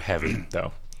 Cans are heavy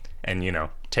though. And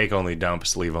take only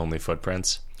dumps, leave only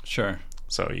footprints. Sure.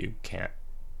 So you can't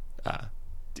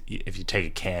if you take a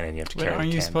can and you have to Wait, carry the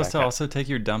aren't you can supposed back to up. also take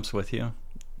your dumps with you?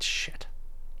 Shit.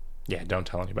 Yeah, don't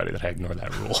tell anybody that I ignore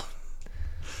that rule.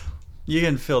 You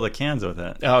can fill the cans with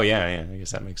it. Oh, yeah. I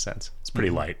guess that makes sense. It's pretty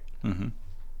light. Mm-hmm.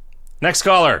 Next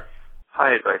caller.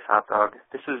 Hi, Advice Hot Dog.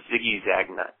 This is Ziggy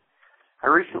Zagnut. I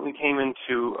recently came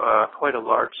into quite a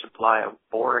large supply of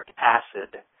boric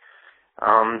acid,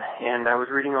 and I was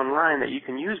reading online that you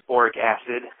can use boric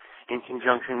acid in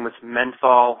conjunction with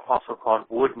menthol, also called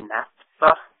wood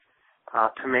naphtha,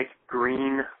 to make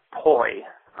green poi,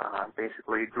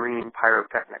 basically green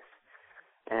pyrotechnics.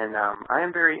 And I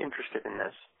am very interested in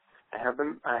this. I have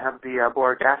the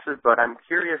boric acid, but I'm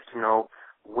curious to know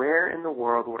where in the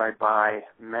world would I buy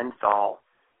menthol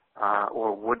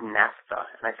or wood naphtha?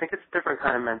 And I think it's a different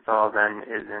kind of menthol than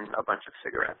is in a bunch of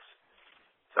cigarettes.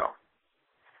 So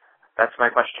that's my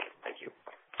question. Thank you.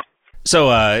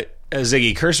 So,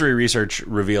 Ziggy, cursory research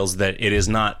reveals that it is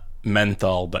not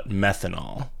menthol but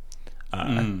methanol.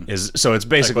 So it's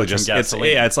basically Like what's in just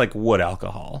gasoline? it's like wood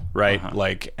alcohol, right?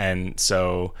 Like, and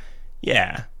so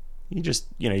yeah, you just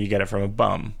you get it from a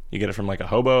bum. You get it from like a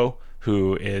hobo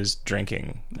who is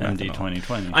drinking MD methanol.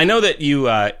 2020. I know that you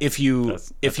if That's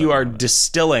you are about it.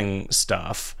 distilling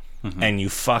stuff and you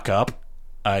fuck up,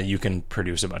 you can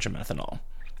produce a bunch of methanol.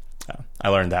 I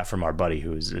learned that from our buddy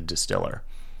who's a distiller.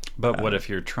 But what if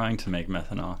you're trying to make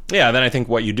methanol? Yeah, then I think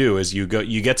what you do is you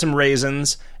get some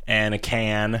raisins and a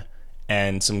can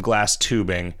and some glass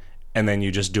tubing, and then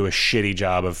you just do a shitty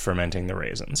job of fermenting the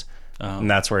raisins.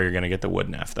 And that's where you're going to get the wood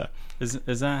naphtha. Is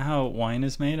that how wine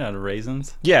is made, out of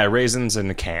raisins? Yeah, raisins in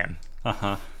a can.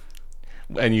 Uh-huh.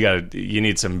 And you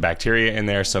need some bacteria in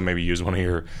there, so maybe use one of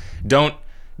your don't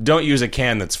use a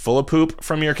can that's full of poop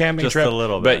from your camping Just trip. a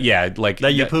little bit. But yeah, like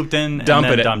That you pooped in and dump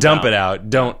then it dumped dump out. it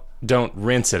out. Don't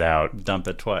rinse it out. Dump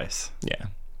it twice. Yeah.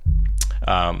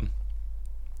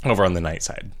 Over on the night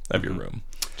side of your room.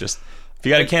 Just if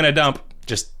you got a can of dump,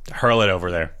 just hurl it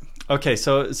over there. Okay,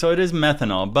 so it is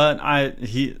methanol, but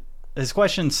his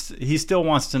question, he still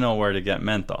wants to know where to get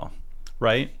menthol,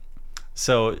 right?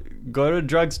 So go to a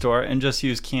drugstore and just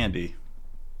use candy,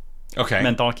 Okay.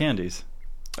 menthol candies.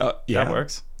 Yeah. That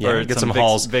works. Yeah, Or get some Vicks-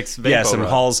 Halls. Vicks Yeah, Vapo some Rub.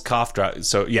 Halls cough drop.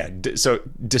 So yeah, so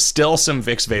distill some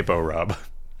Vicks Vapo Rub.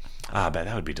 I bet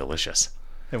that would be delicious.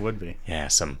 It would be. Yeah,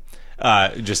 some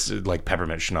just like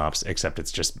peppermint schnapps, except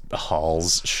it's just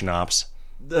Halls schnapps.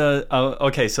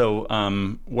 Okay, so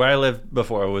where I lived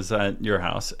before was at your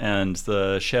house, and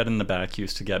the shed in the back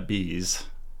used to get bees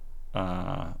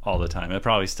all the time. It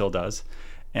probably still does.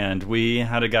 And we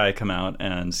had a guy come out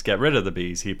and get rid of the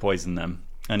bees. He poisoned them.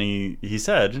 And he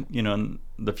said, in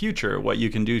the future, what you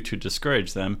can do to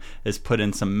discourage them is put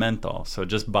in some menthol. So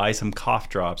just buy some cough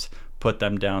drops, put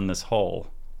them down this hole,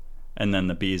 and then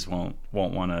the bees won't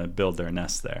want to build their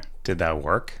nest there. Did that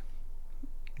work?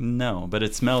 No, but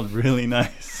it smelled really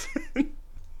nice.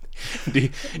 Do you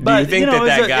think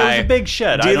that guy? It was a big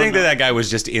shed. Do you think that guy was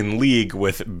just in league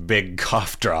with Big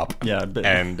Cough Drop? Yeah,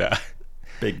 and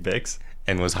Big Vicks,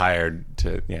 and was hired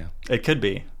to It could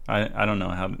be. I don't know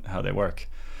how they work.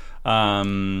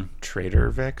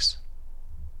 Trader Vicks.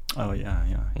 Oh yeah.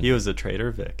 He was a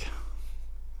Trader Vic.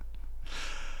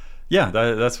 Yeah,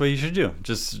 that's what you should do.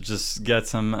 Just get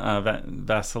some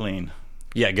Vaseline.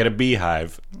 Yeah, get a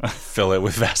beehive, fill it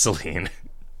with Vaseline,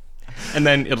 and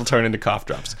then it'll turn into cough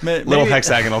drops. Little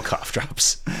hexagonal cough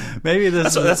drops. Maybe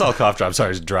that's all cough drops are,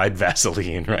 is dried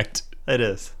Vaseline, right? It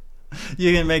is.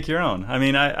 You can make your own. I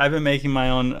mean, I've been making my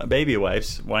own baby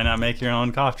wipes. Why not make your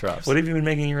own cough drops? What have you been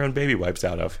making your own baby wipes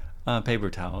out of? Paper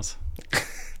towels.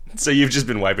 So you've just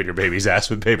been wiping your baby's ass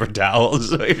with paper towels,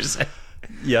 is what you're saying?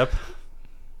 Yep.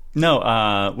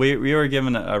 No, we were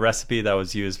given a recipe that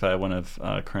was used by one of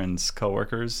Corinne's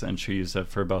coworkers, and she used it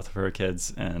for both of her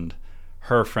kids, and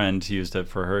her friend used it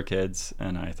for her kids,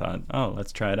 and I thought, oh,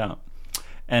 let's try it out.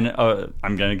 And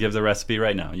I'm going to give the recipe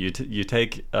right now. You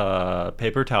take a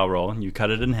paper towel roll, and you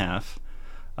cut it in half.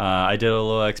 I did a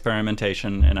little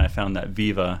experimentation, and I found that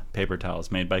Viva paper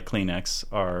towels made by Kleenex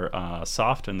are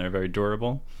soft, and they're very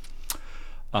durable.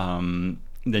 Then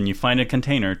you find a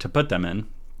container to put them in.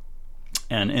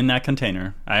 And in that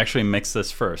container, I actually mix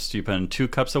this first. You put in 2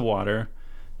 cups of water,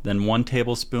 then 1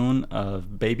 tablespoon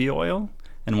of baby oil,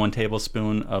 and 1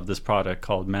 tablespoon of this product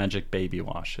called Magic Baby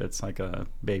Wash. It's like a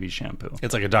baby shampoo.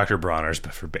 It's like a Dr. Bronner's,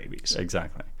 but for babies.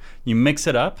 Exactly. You mix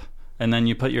it up, and then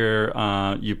you put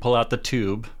you pull out the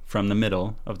tube from the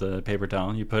middle of the paper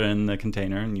towel. You put it in the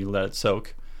container, and you let it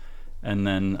soak. And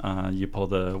then you pull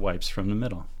the wipes from the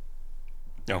middle.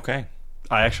 Okay.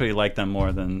 I actually like them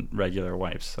more than regular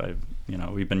wipes.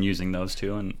 We've been using those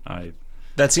too, and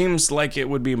That seems like it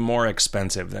would be more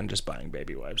expensive than just buying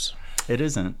baby wipes. It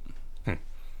isn't.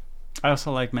 I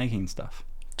also like making stuff.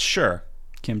 Sure.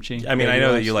 Kimchi. I mean, I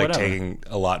know wipes, that you like whatever. taking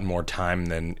a lot more time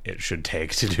than it should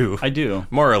take to do. I do.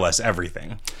 More or less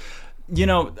everything.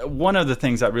 One of the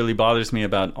things that really bothers me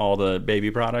about all the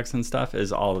baby products and stuff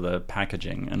is all of the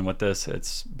packaging. And with this,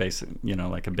 it's basically,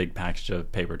 like a big package of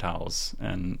paper towels.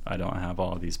 And I don't have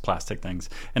all of these plastic things.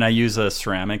 And I use a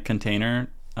ceramic container,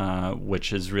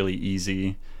 which is really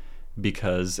easy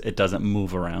because it doesn't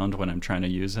move around when I'm trying to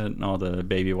use it. And all the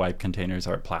baby wipe containers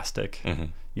are plastic,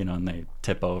 and they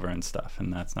tip over and stuff.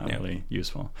 And that's not really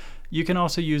useful. You can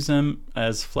also use them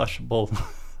as flushable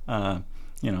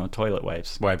toilet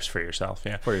wipes. Wipes for yourself,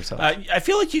 yeah. For yourself. I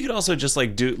feel like you could also just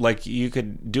do like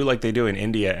they do in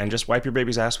India and just wipe your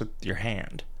baby's ass with your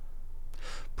hand.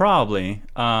 Probably.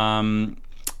 Now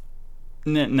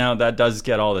that does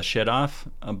get all the shit off,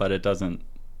 but it doesn't,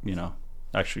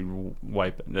 actually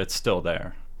wipe it. It's still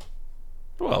there.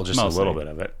 Well, just mostly. A little bit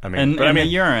of it. I mean, the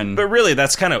urine. But really,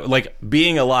 that's kind of like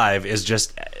being alive is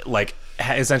just like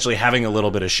essentially having a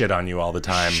little bit of shit on you all the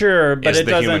time. Sure, but is it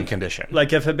the doesn't. Human condition.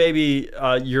 Like if a baby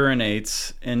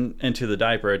urinates into the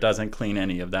diaper, it doesn't clean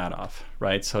any of that off,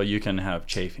 right? So you can have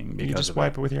chafing because you just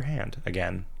wipe it with your hand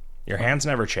again. Your hands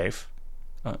never chafe.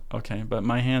 Okay, but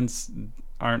my hands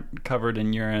aren't covered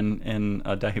in urine in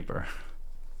a diaper,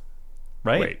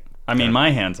 right? Wait. I mean, my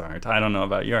hands aren't. I don't know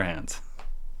about your hands.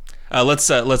 Let's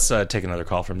take another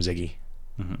call from Ziggy.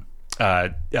 Mm-hmm.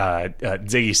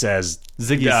 Ziggy says...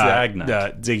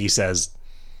 Ziggy says...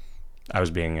 I was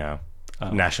being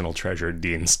National Treasure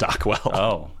Dean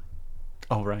Stockwell.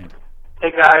 Oh, right.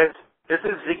 Hey, guys. This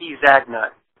is Ziggy Zagnut.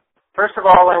 First of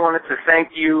all, I wanted to thank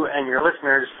you and your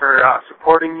listeners for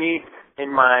supporting me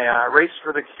in my Race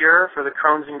for the Cure for the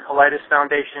Crohn's and Colitis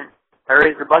Foundation. I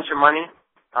raised a bunch of money.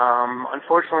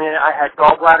 Unfortunately, I had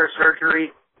gallbladder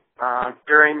surgery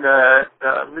during the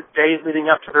days leading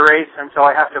up to the race, and so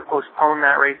I have to postpone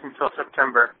that race until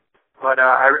September. But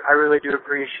I really do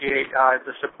appreciate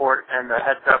the support and the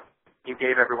heads up you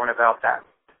gave everyone about that.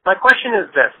 My question is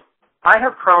this. I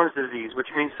have Crohn's disease, which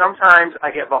means sometimes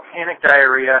I get volcanic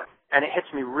diarrhea, and it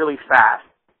hits me really fast.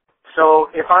 So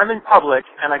if I'm in public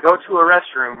and I go to a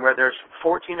restroom where there's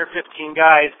 14 or 15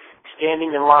 guys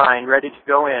standing in line ready to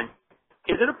go in,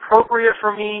 is it appropriate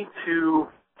for me to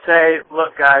say,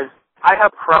 look, guys, I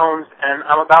have Crohn's and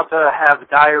I'm about to have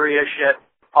diarrhea shit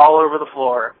all over the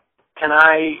floor. Can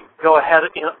I go ahead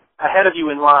of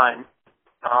you in line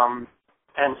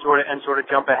and sort of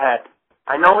jump ahead?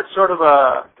 I know it's sort of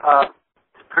a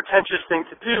pretentious thing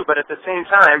to do, but at the same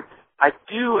time, I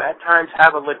do at times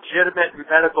have a legitimate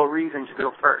medical reason to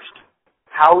go first.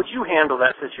 How would you handle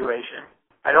that situation?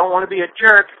 I don't want to be a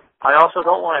jerk. I also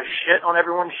don't want to shit on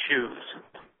everyone's shoes.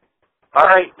 All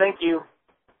right, thank you.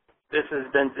 This has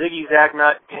been Ziggy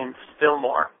Zagnut in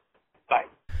Fillmore. Bye.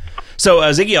 So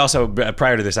Ziggy also,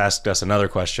 prior to this, asked us another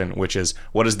question, which is,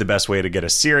 what is the best way to get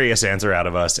a serious answer out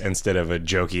of us instead of a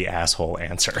jokey asshole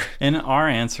answer? And our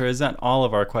answer is that all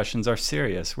of our questions are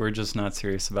serious. We're just not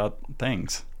serious about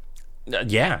things.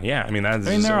 Yeah. I mean,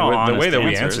 they're all the way that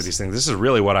we answers. answer these things. This is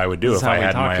really what I would do if I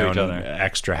had my own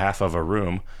extra half of a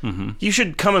room. Mm-hmm. You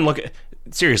should come and look at.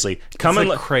 Seriously, come it's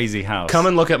and a crazy house. Come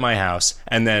and look at my house,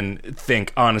 and then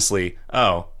think honestly.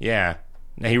 Oh, yeah.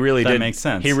 He really did. That makes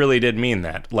sense. He really did mean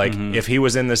that. Like, if he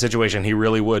was in the situation, he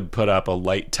really would put up a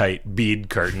light, tight bead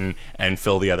curtain and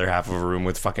fill the other half of a room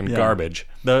with fucking garbage.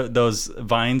 Those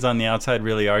vines on the outside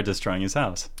really are destroying his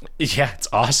house. Yeah, it's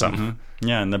awesome. Mm-hmm.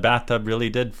 Yeah, and the bathtub really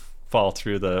did fall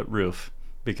through the roof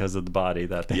because of the body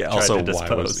that they tried to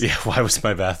dispose. Why was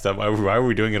my bathtub? Why were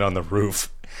we doing it on the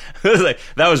roof? Like,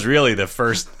 that was really the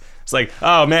first. It's like,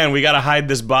 oh man, we got to hide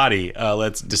this body.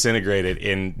 Let's disintegrate it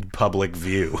in public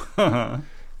view.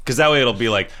 Because that way it'll be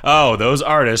like, oh, those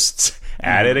artists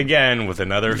at it again with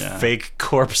another fake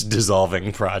corpse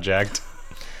dissolving project.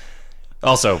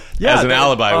 Also, as an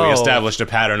alibi, we established a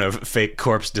pattern of fake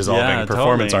corpse dissolving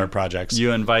performance art projects.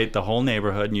 You invite the whole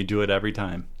neighborhood and you do it every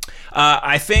time.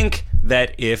 I think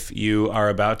that if you are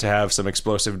about to have some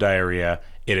explosive diarrhea,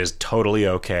 it is totally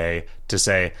okay to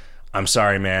say, I'm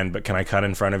sorry, man, but can I cut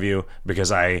in front of you?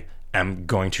 Because I am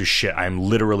going to shit. I'm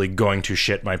literally going to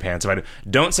shit my pants. If I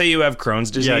don't say you have Crohn's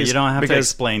disease. Yeah, you don't have to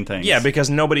explain things. Yeah, because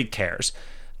nobody cares.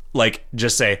 Like,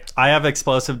 just say, I have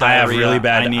explosive diarrhea.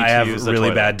 I have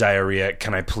really bad diarrhea.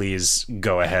 Can I please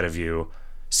go ahead of you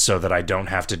so that I don't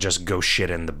have to just go shit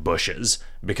in the bushes?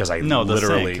 Because I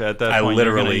literally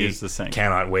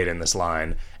cannot wait in this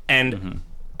line. And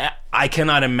I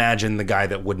cannot imagine the guy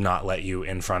that would not let you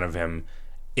in front of him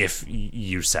if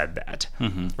you said that.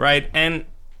 Right? And,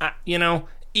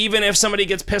 even if somebody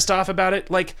gets pissed off about it,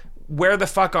 like, where the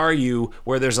fuck are you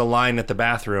where there's a line at the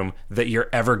bathroom that you're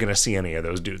ever going to see any of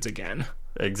those dudes again?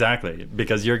 Exactly,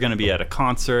 because you're going to be at a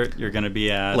concert, you're going to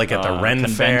be at like at the Ren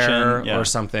Fair or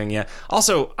something. Yeah.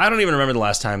 Also, I don't even remember the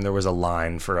last time there was a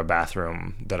line for a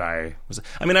bathroom that I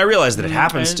realize that it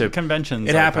happens to conventions.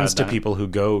 It happens to people who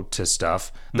go to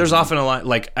stuff. There's often a line,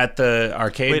 like at the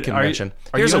arcade convention.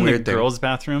 Here's a weird thing. Girls'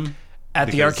 bathroom. At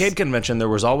the arcade convention, there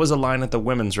was always a line at the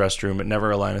women's restroom, but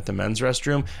never a line at the men's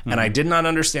restroom. And I did not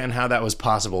understand how that was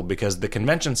possible because the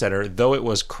convention center, though it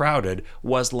was crowded,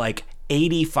 was like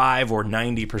 85 or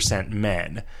 90%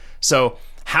 men. So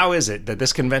how is it that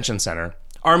this convention center,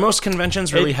 are most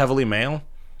conventions really heavily male?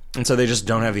 And so they just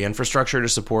don't have the infrastructure to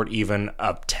support even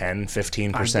a 10,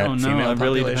 15% female population? It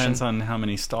really depends on how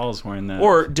many stalls were in that.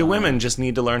 Or do women just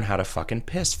need to learn how to fucking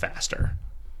piss faster?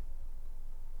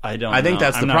 I think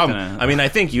that's the problem. I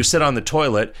think you sit on the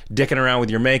toilet, dicking around with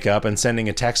your makeup and sending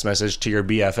a text message to your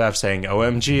BFF saying,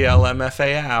 OMG,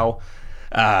 LMFAO.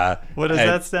 What does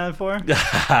that stand for?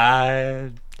 I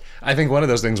think one of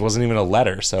those things wasn't even a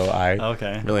letter, so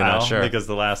really not sure. Because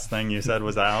the last thing you said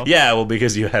was ow? Yeah, well,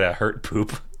 because you had a hurt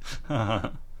poop.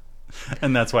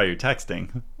 And that's why you're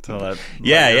texting. To let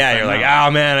you're like, oh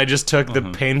man, I just took the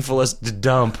painfulest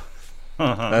dump.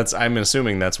 I'm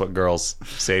assuming that's what girls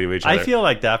say to each other. I feel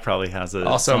like that probably has a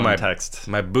my text.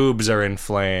 My boobs are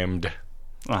inflamed.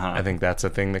 I think that's a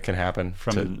thing that can happen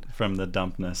from the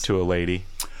dumpness to a lady.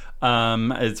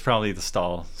 It's probably the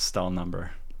stall number.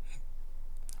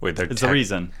 Wait, it's the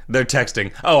reason they're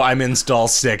texting. Oh, I'm in stall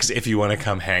 6 if you want to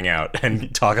come hang out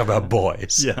and talk about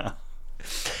boys. Yeah,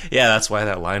 that's why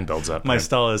that line builds up. My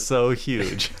stall is so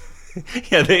huge.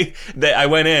 Yeah, I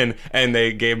went in and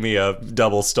they gave me a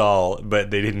double stall,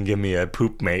 but they didn't give me a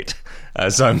poop mate.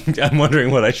 So I'm wondering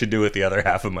what I should do with the other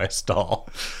half of my stall.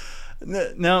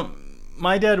 Now,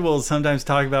 my dad will sometimes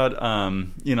talk about,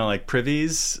 like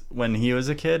privies when he was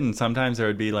a kid, and sometimes there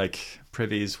would be like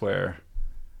privies where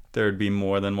there would be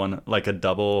more than one, like a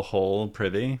double hole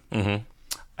privy. Mm-hmm.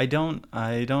 I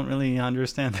don't really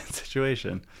understand that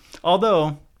situation.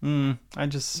 Although, I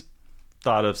just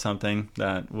thought of something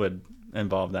that would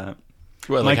involve that.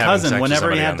 Well, my cousin, whenever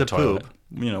he had to poop,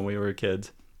 we were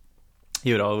kids,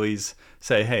 he would always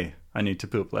say, hey, I need to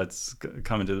poop. Let's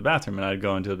come into the bathroom. And I'd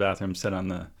go into the bathroom, sit on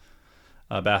the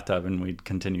bathtub, and we'd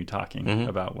continue talking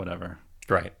about whatever.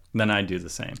 Right. Then I'd do the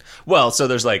same. Well, so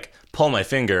there's like, pull my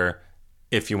finger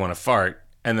if you want to fart.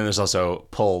 And then there's also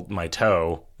pull my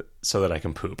toe so that I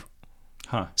can poop.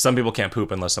 Huh. Some people can't poop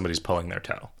unless somebody's pulling their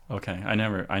toe. Okay, I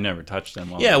never touched them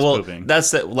while I was pooping.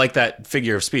 That's like that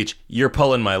figure of speech. You're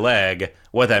pulling my leg.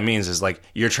 What that means is like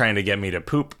you're trying to get me to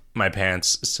poop my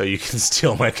pants so you can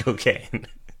steal my cocaine.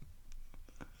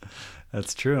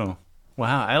 That's true.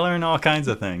 Wow, I learn all kinds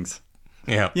of things.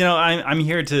 Yeah. You know, I'm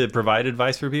here to provide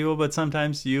advice for people, but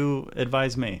sometimes you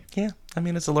advise me. Yeah, I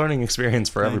mean, it's a learning experience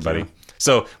for Thank everybody. you.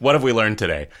 So what have we learned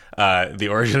today? The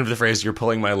origin of the phrase, you're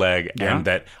pulling my leg, Yeah. and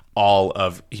that all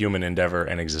of human endeavor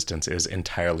and existence is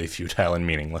entirely futile and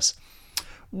meaningless.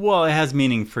 Well, it has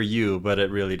meaning for you, but it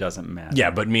really doesn't matter.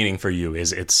 Yeah, but meaning for you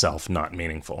is itself not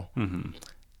meaningful.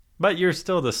 But you're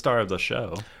still the star of the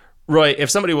show. Roy, if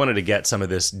somebody wanted to get some of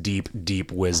this deep,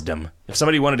 deep wisdom, if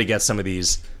somebody wanted to get some of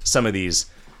these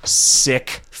sick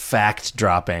fact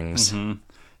droppings,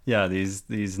 Yeah,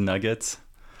 these nuggets,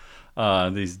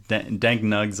 these dank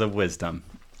nugs of wisdom,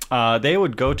 they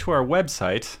would go to our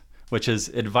website, which is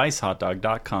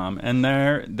advicehotdog.com, and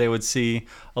there they would see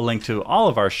a link to all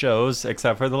of our shows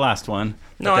except for the last one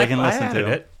that No, they I- can I listen added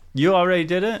to. it. You already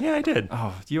did it? yeah, I did.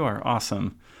 Oh, you are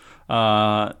awesome.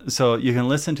 So you can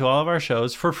listen to all of our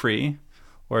shows for free,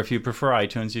 or if you prefer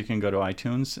iTunes, you can go to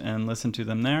iTunes and listen to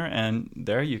them there, and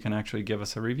there you can actually give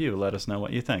us a review. Let us know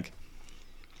what you think.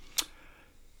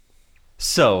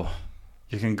 So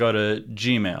you can go to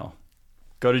Gmail.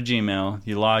 Go to Gmail,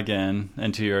 you log in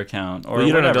into your account, or Well,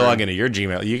 you don't have to whatever. log into your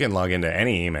Gmail. You can log into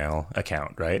any email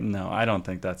account, right? No, I don't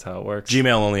think that's how it works.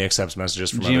 Gmail only accepts messages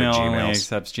from Gmail other only Gmails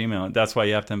accepts Gmail. That's why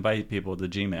you have to invite people to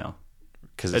Gmail.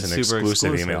 because it's an It's super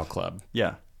exclusive exclusive. email club.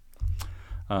 Yeah.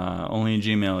 Only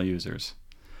Gmail users.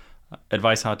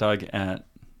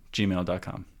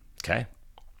 advicehotdog@gmail.com. Okay.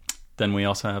 Then we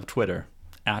also have Twitter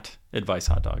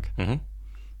 @advicehotdog. Mhm.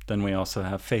 Then we also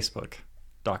have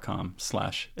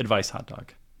Facebook.com/advicehotdog.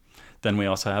 Then we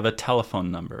also have a telephone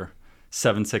number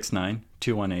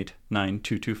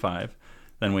 769-218-9225.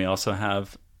 Then we also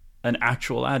have an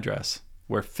actual address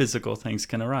where physical things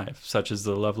can arrive, such as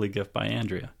the lovely gift by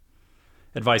Andrea.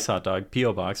 Advice Hot Dog,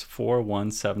 P.O. Box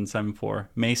 41774,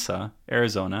 Mesa,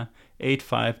 Arizona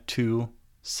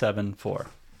 85274.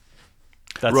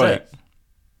 That's Roy, it.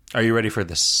 Are you ready for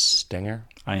the stinger?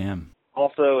 I am.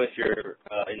 Also, if you're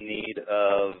in need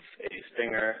of a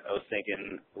stinger, I was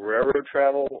thinking railroad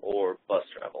travel or bus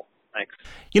travel. Thanks.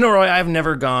 You know, Roy, I've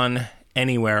never gone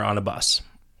anywhere on a bus.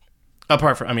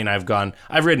 Apart from, I mean, I've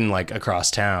ridden like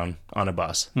across town on a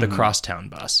bus, the crosstown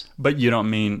bus. But you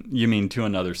mean to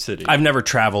another city. I've never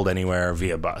traveled anywhere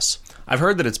via bus. I've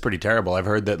heard that it's pretty terrible. I've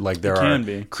heard that like there are can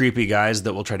be. creepy guys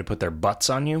that will try to put their butts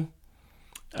on you,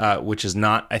 which is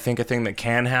not, I think, a thing that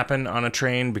can happen on a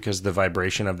train because the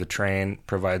vibration of the train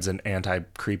provides an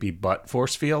anti-creepy butt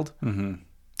force field,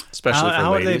 especially for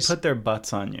how would they ladies. put their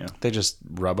butts on you? They just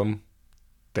rub them.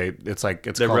 They They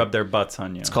called, rub their butts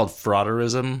on you. It's called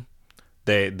frauderism.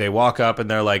 They walk up and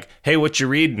they're like, "Hey, what you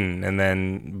reading?" And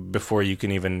then before you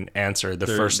can even answer the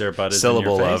first their butt is in your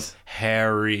syllable face? of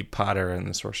Harry Potter and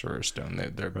the Sorcerer's Stone,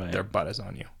 their butt is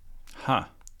on you. Huh.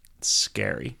 It's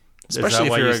scary, Is especially that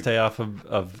why if you're you stay off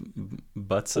of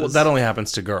butts? well, that only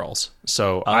happens to girls.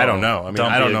 So I don't know. I mean,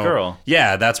 don't I don't be a know. girl.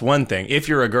 Yeah, that's one thing. If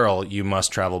you're a girl, you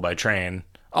must travel by train.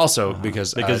 Also,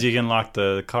 because you can lock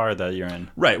the car that you're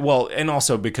in. right. Well, and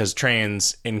also because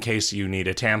trains, in case you need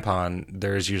a tampon,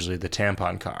 there's usually the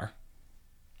tampon car.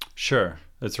 Sure.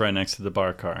 It's right next to the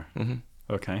bar car. Mm-hmm.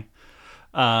 Okay.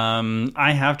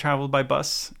 I have traveled by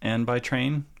bus and by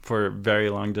train for very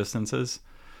long distances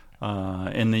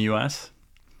in the U.S.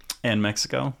 and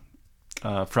Mexico.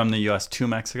 From the U.S. to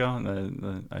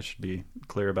Mexico. I should be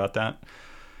clear about that.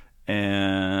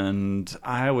 And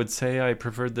I would say I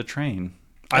preferred the train.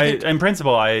 In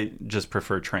principle, I just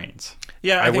prefer trains.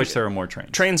 Yeah, I think wish there were more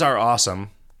trains. Trains are awesome,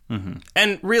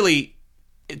 and really,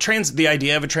 trains. The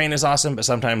idea of a train is awesome, but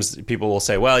sometimes people will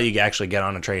say, "Well, you actually get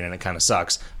on a train and it kind of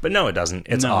sucks." But no, it doesn't.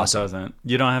 It's no, awesome. it doesn't.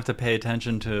 You don't have to pay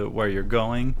attention to where you're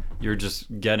going. You're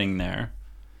just getting there.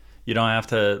 You don't have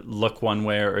to look one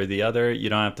way or the other. You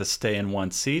don't have to stay in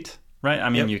one seat, right? I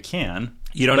mean, you can.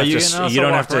 You don't but have can to. also You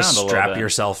don't walk have to around a little strap bit.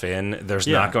 yourself in. There's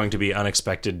Yeah. not going to be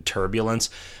unexpected turbulence.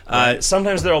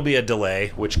 Sometimes there will be a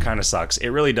delay, which kind of sucks. It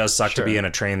really does suck to be Sure. in a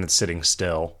train that's sitting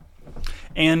still.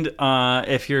 And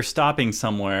if you're stopping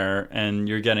somewhere and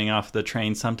you're getting off the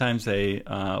train, sometimes they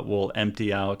will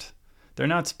empty out. They're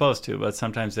not supposed to, but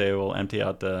sometimes they will empty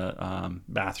out the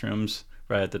bathrooms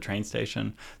right at the train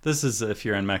station. This is if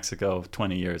you're in Mexico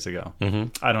 20 years ago. Mm-hmm.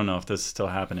 I don't know if this is still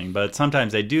happening, but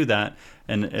sometimes they do that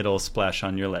and it'll splash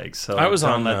on your legs. So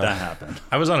don't let that happen.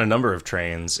 I was on a number of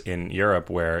trains in Europe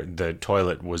where the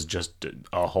toilet was just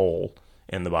a hole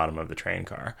in the bottom of the train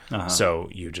car. So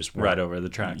you just Right over the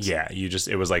tracks. Yeah,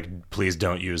 it was like, please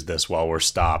don't use this while we're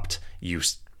stopped. You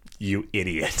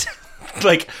idiot.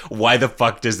 Like, why the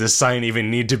fuck does this sign even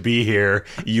need to be here,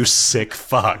 you sick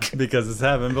fuck? Because it's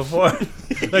happened before.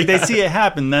 Like, they see it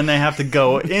happen, then they have to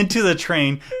go into the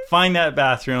train, find that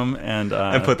bathroom, and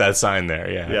put that sign there.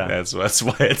 Yeah. That's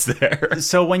why it's there.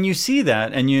 So when you see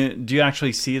that, and do you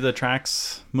actually see the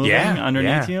tracks moving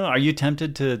underneath you? Are you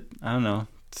tempted to, I don't know,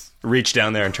 reach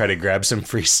down there and try to grab some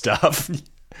free stuff?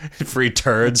 Free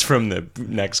turds from the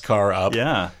next car up?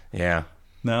 Yeah. Yeah.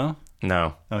 No?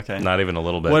 No. Okay. Not even a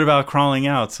little bit. What about crawling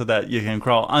out so that you can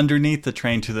crawl underneath the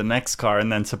train to the next car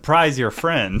and then surprise your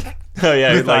friend? Oh,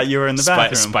 yeah. Who thought you were in the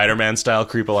bathroom. Spider-Man style,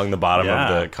 creep along the bottom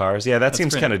of the cars. Yeah, that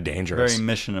seems kind of dangerous. Very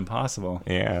Mission Impossible.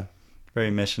 Yeah.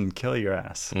 Very Mission Kill Your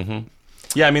Ass. Mm-hmm.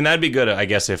 Yeah, I mean, that'd be good, I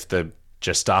guess, if the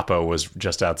Gestapo was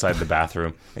just outside the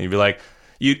bathroom. And you'd be like,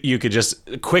 you could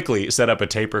just quickly set up a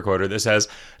tape recorder that says,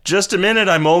 "Just a minute,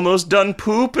 I'm almost done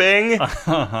pooping."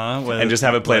 And just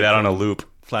have it play that on a loop.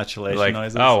 Flatulation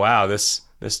noises. Oh, wow, this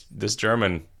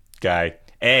German guy,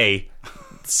 A,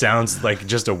 sounds like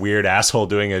just a weird asshole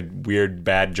doing a weird,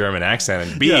 bad German accent.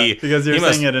 And B, because you're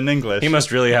saying it in English. He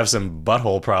must really have some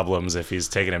butthole problems if he's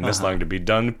taking him this long to be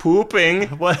done pooping.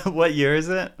 What year is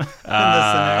it in this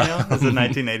scenario? Is it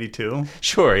 1982?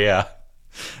 Sure, yeah.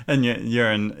 And you're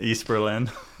in East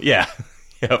Berlin? Yeah.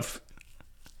 Yep.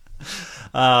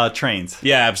 Trains.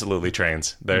 Yeah, absolutely,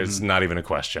 trains. There's not even a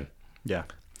question. Yeah.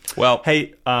 Well,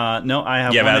 hey, no, I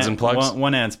have, ads and plugs?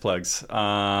 One ads plugs.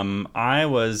 I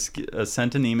was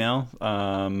sent an email,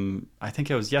 I think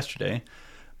it was yesterday,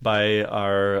 by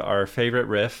our favorite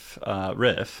Riff,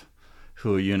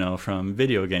 who you know from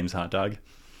Video Games Hot Dog.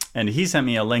 And he sent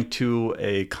me a link to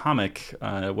a comic,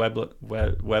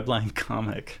 webline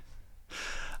comic,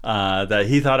 that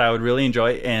he thought I would really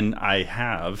enjoy, and I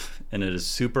have, and it is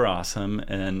super awesome.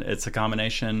 And it's a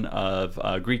combination of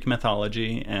Greek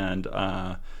mythology and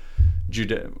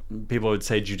people would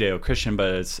say Judeo-Christian,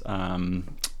 but it's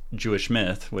Jewish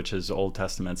myth, which is Old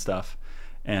Testament stuff,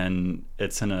 and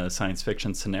it's in a science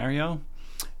fiction scenario.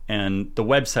 And the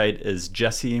website is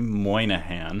Jesse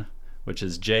Moynihan, which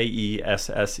is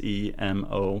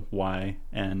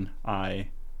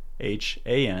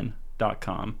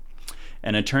JESSEMOYNIHAN.com.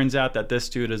 And it turns out that this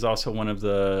dude is also one of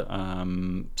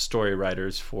the story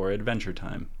writers for Adventure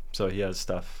Time. So he has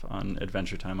stuff on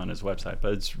Adventure Time on his website,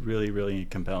 but it's really, really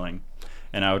compelling.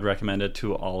 And I would recommend it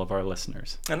to all of our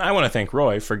listeners. And I want to thank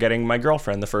Roy for getting my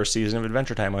girlfriend the first season of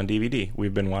Adventure Time on DVD.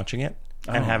 We've been watching it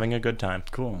and having a good time.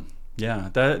 Cool. Yeah,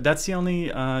 that's the only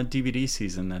DVD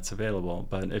season that's available.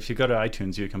 But if you go to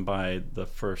iTunes, you can buy the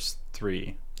first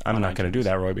 3. I'm not going to do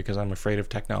that, Roy, because I'm afraid of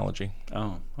technology.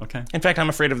 Oh, okay. In fact, I'm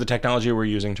afraid of the technology we're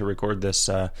using to record this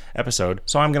episode,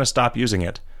 so I'm going to stop using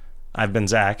it. I've been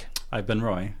Zach. I've been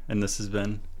Roy, and this has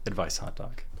been Advice Hot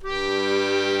Dog.